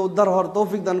বিপদ থেকে উদ্ধার হওয়ার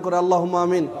তৌফিক দান করে। আল্লাহুম্মা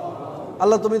আমিন।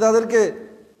 আল্লাহ তুমি তাদেরকে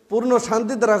পূর্ণ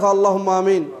শান্তিতে রাখো। আল্লাহুম্মা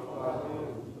আমিন।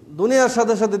 দুনিয়ার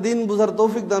সাথে সাথে দিন বুঝার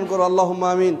তৌফিক দান করো। আল্লাহুম্মা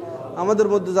আমিন। আমাদের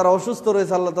মধ্যে যারা অসুস্থ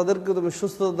রয়েছে আল্লাহ তাদেরকে তুমি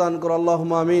সুস্থতা দান করো।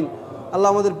 আল্লাহুম্মা আমিন। আল্লাহ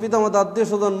আমাদের পিতামাতা, আত্মীয়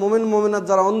স্বজন, মুমিন মুমিনাত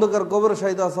যারা অন্ধকার কবরে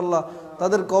শাহিদ আছে আল্লাহ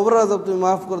তাদের কবর আযাব তুমি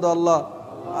মাফ করে দাও। আল্লাহ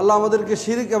আল্লাহ আমাদেরকে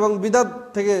শিরিক এবং বিদআত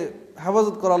থেকে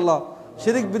হেফাজত করো। আল্লাহ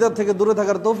শিরিক বিদআত থেকে দূরে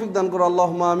থাকার তৌফিক দান করো।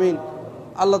 আল্লাহুম্মা আমিন।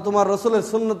 আল্লাহ তোমার রাসূলের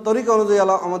সুন্নাত তরিকা অনুযায়ী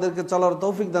আল্লাহ আমাদেরকে চলার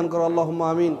তৌফিক দান করো। আল্লাহুম্মা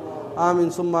আমিন। আমিন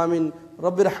সুম্মা আমিন।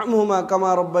 রব্বির হামহুমা কামা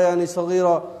রব্বায়ানি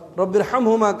সগীরা। রব্বির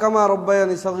হামহুমা কামা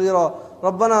রব্বায়ানি সগীরা।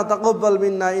 রব্বানা তাকাব্বাল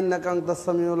মিন্না ইন্নাকা আনতাস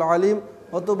সামিউল আলিম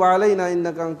ওয়া তুব আলাইনা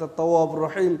ইন্নাকা আনতাত তাওয়াবুর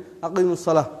রহিম। আকিমুস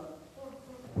সালাহ।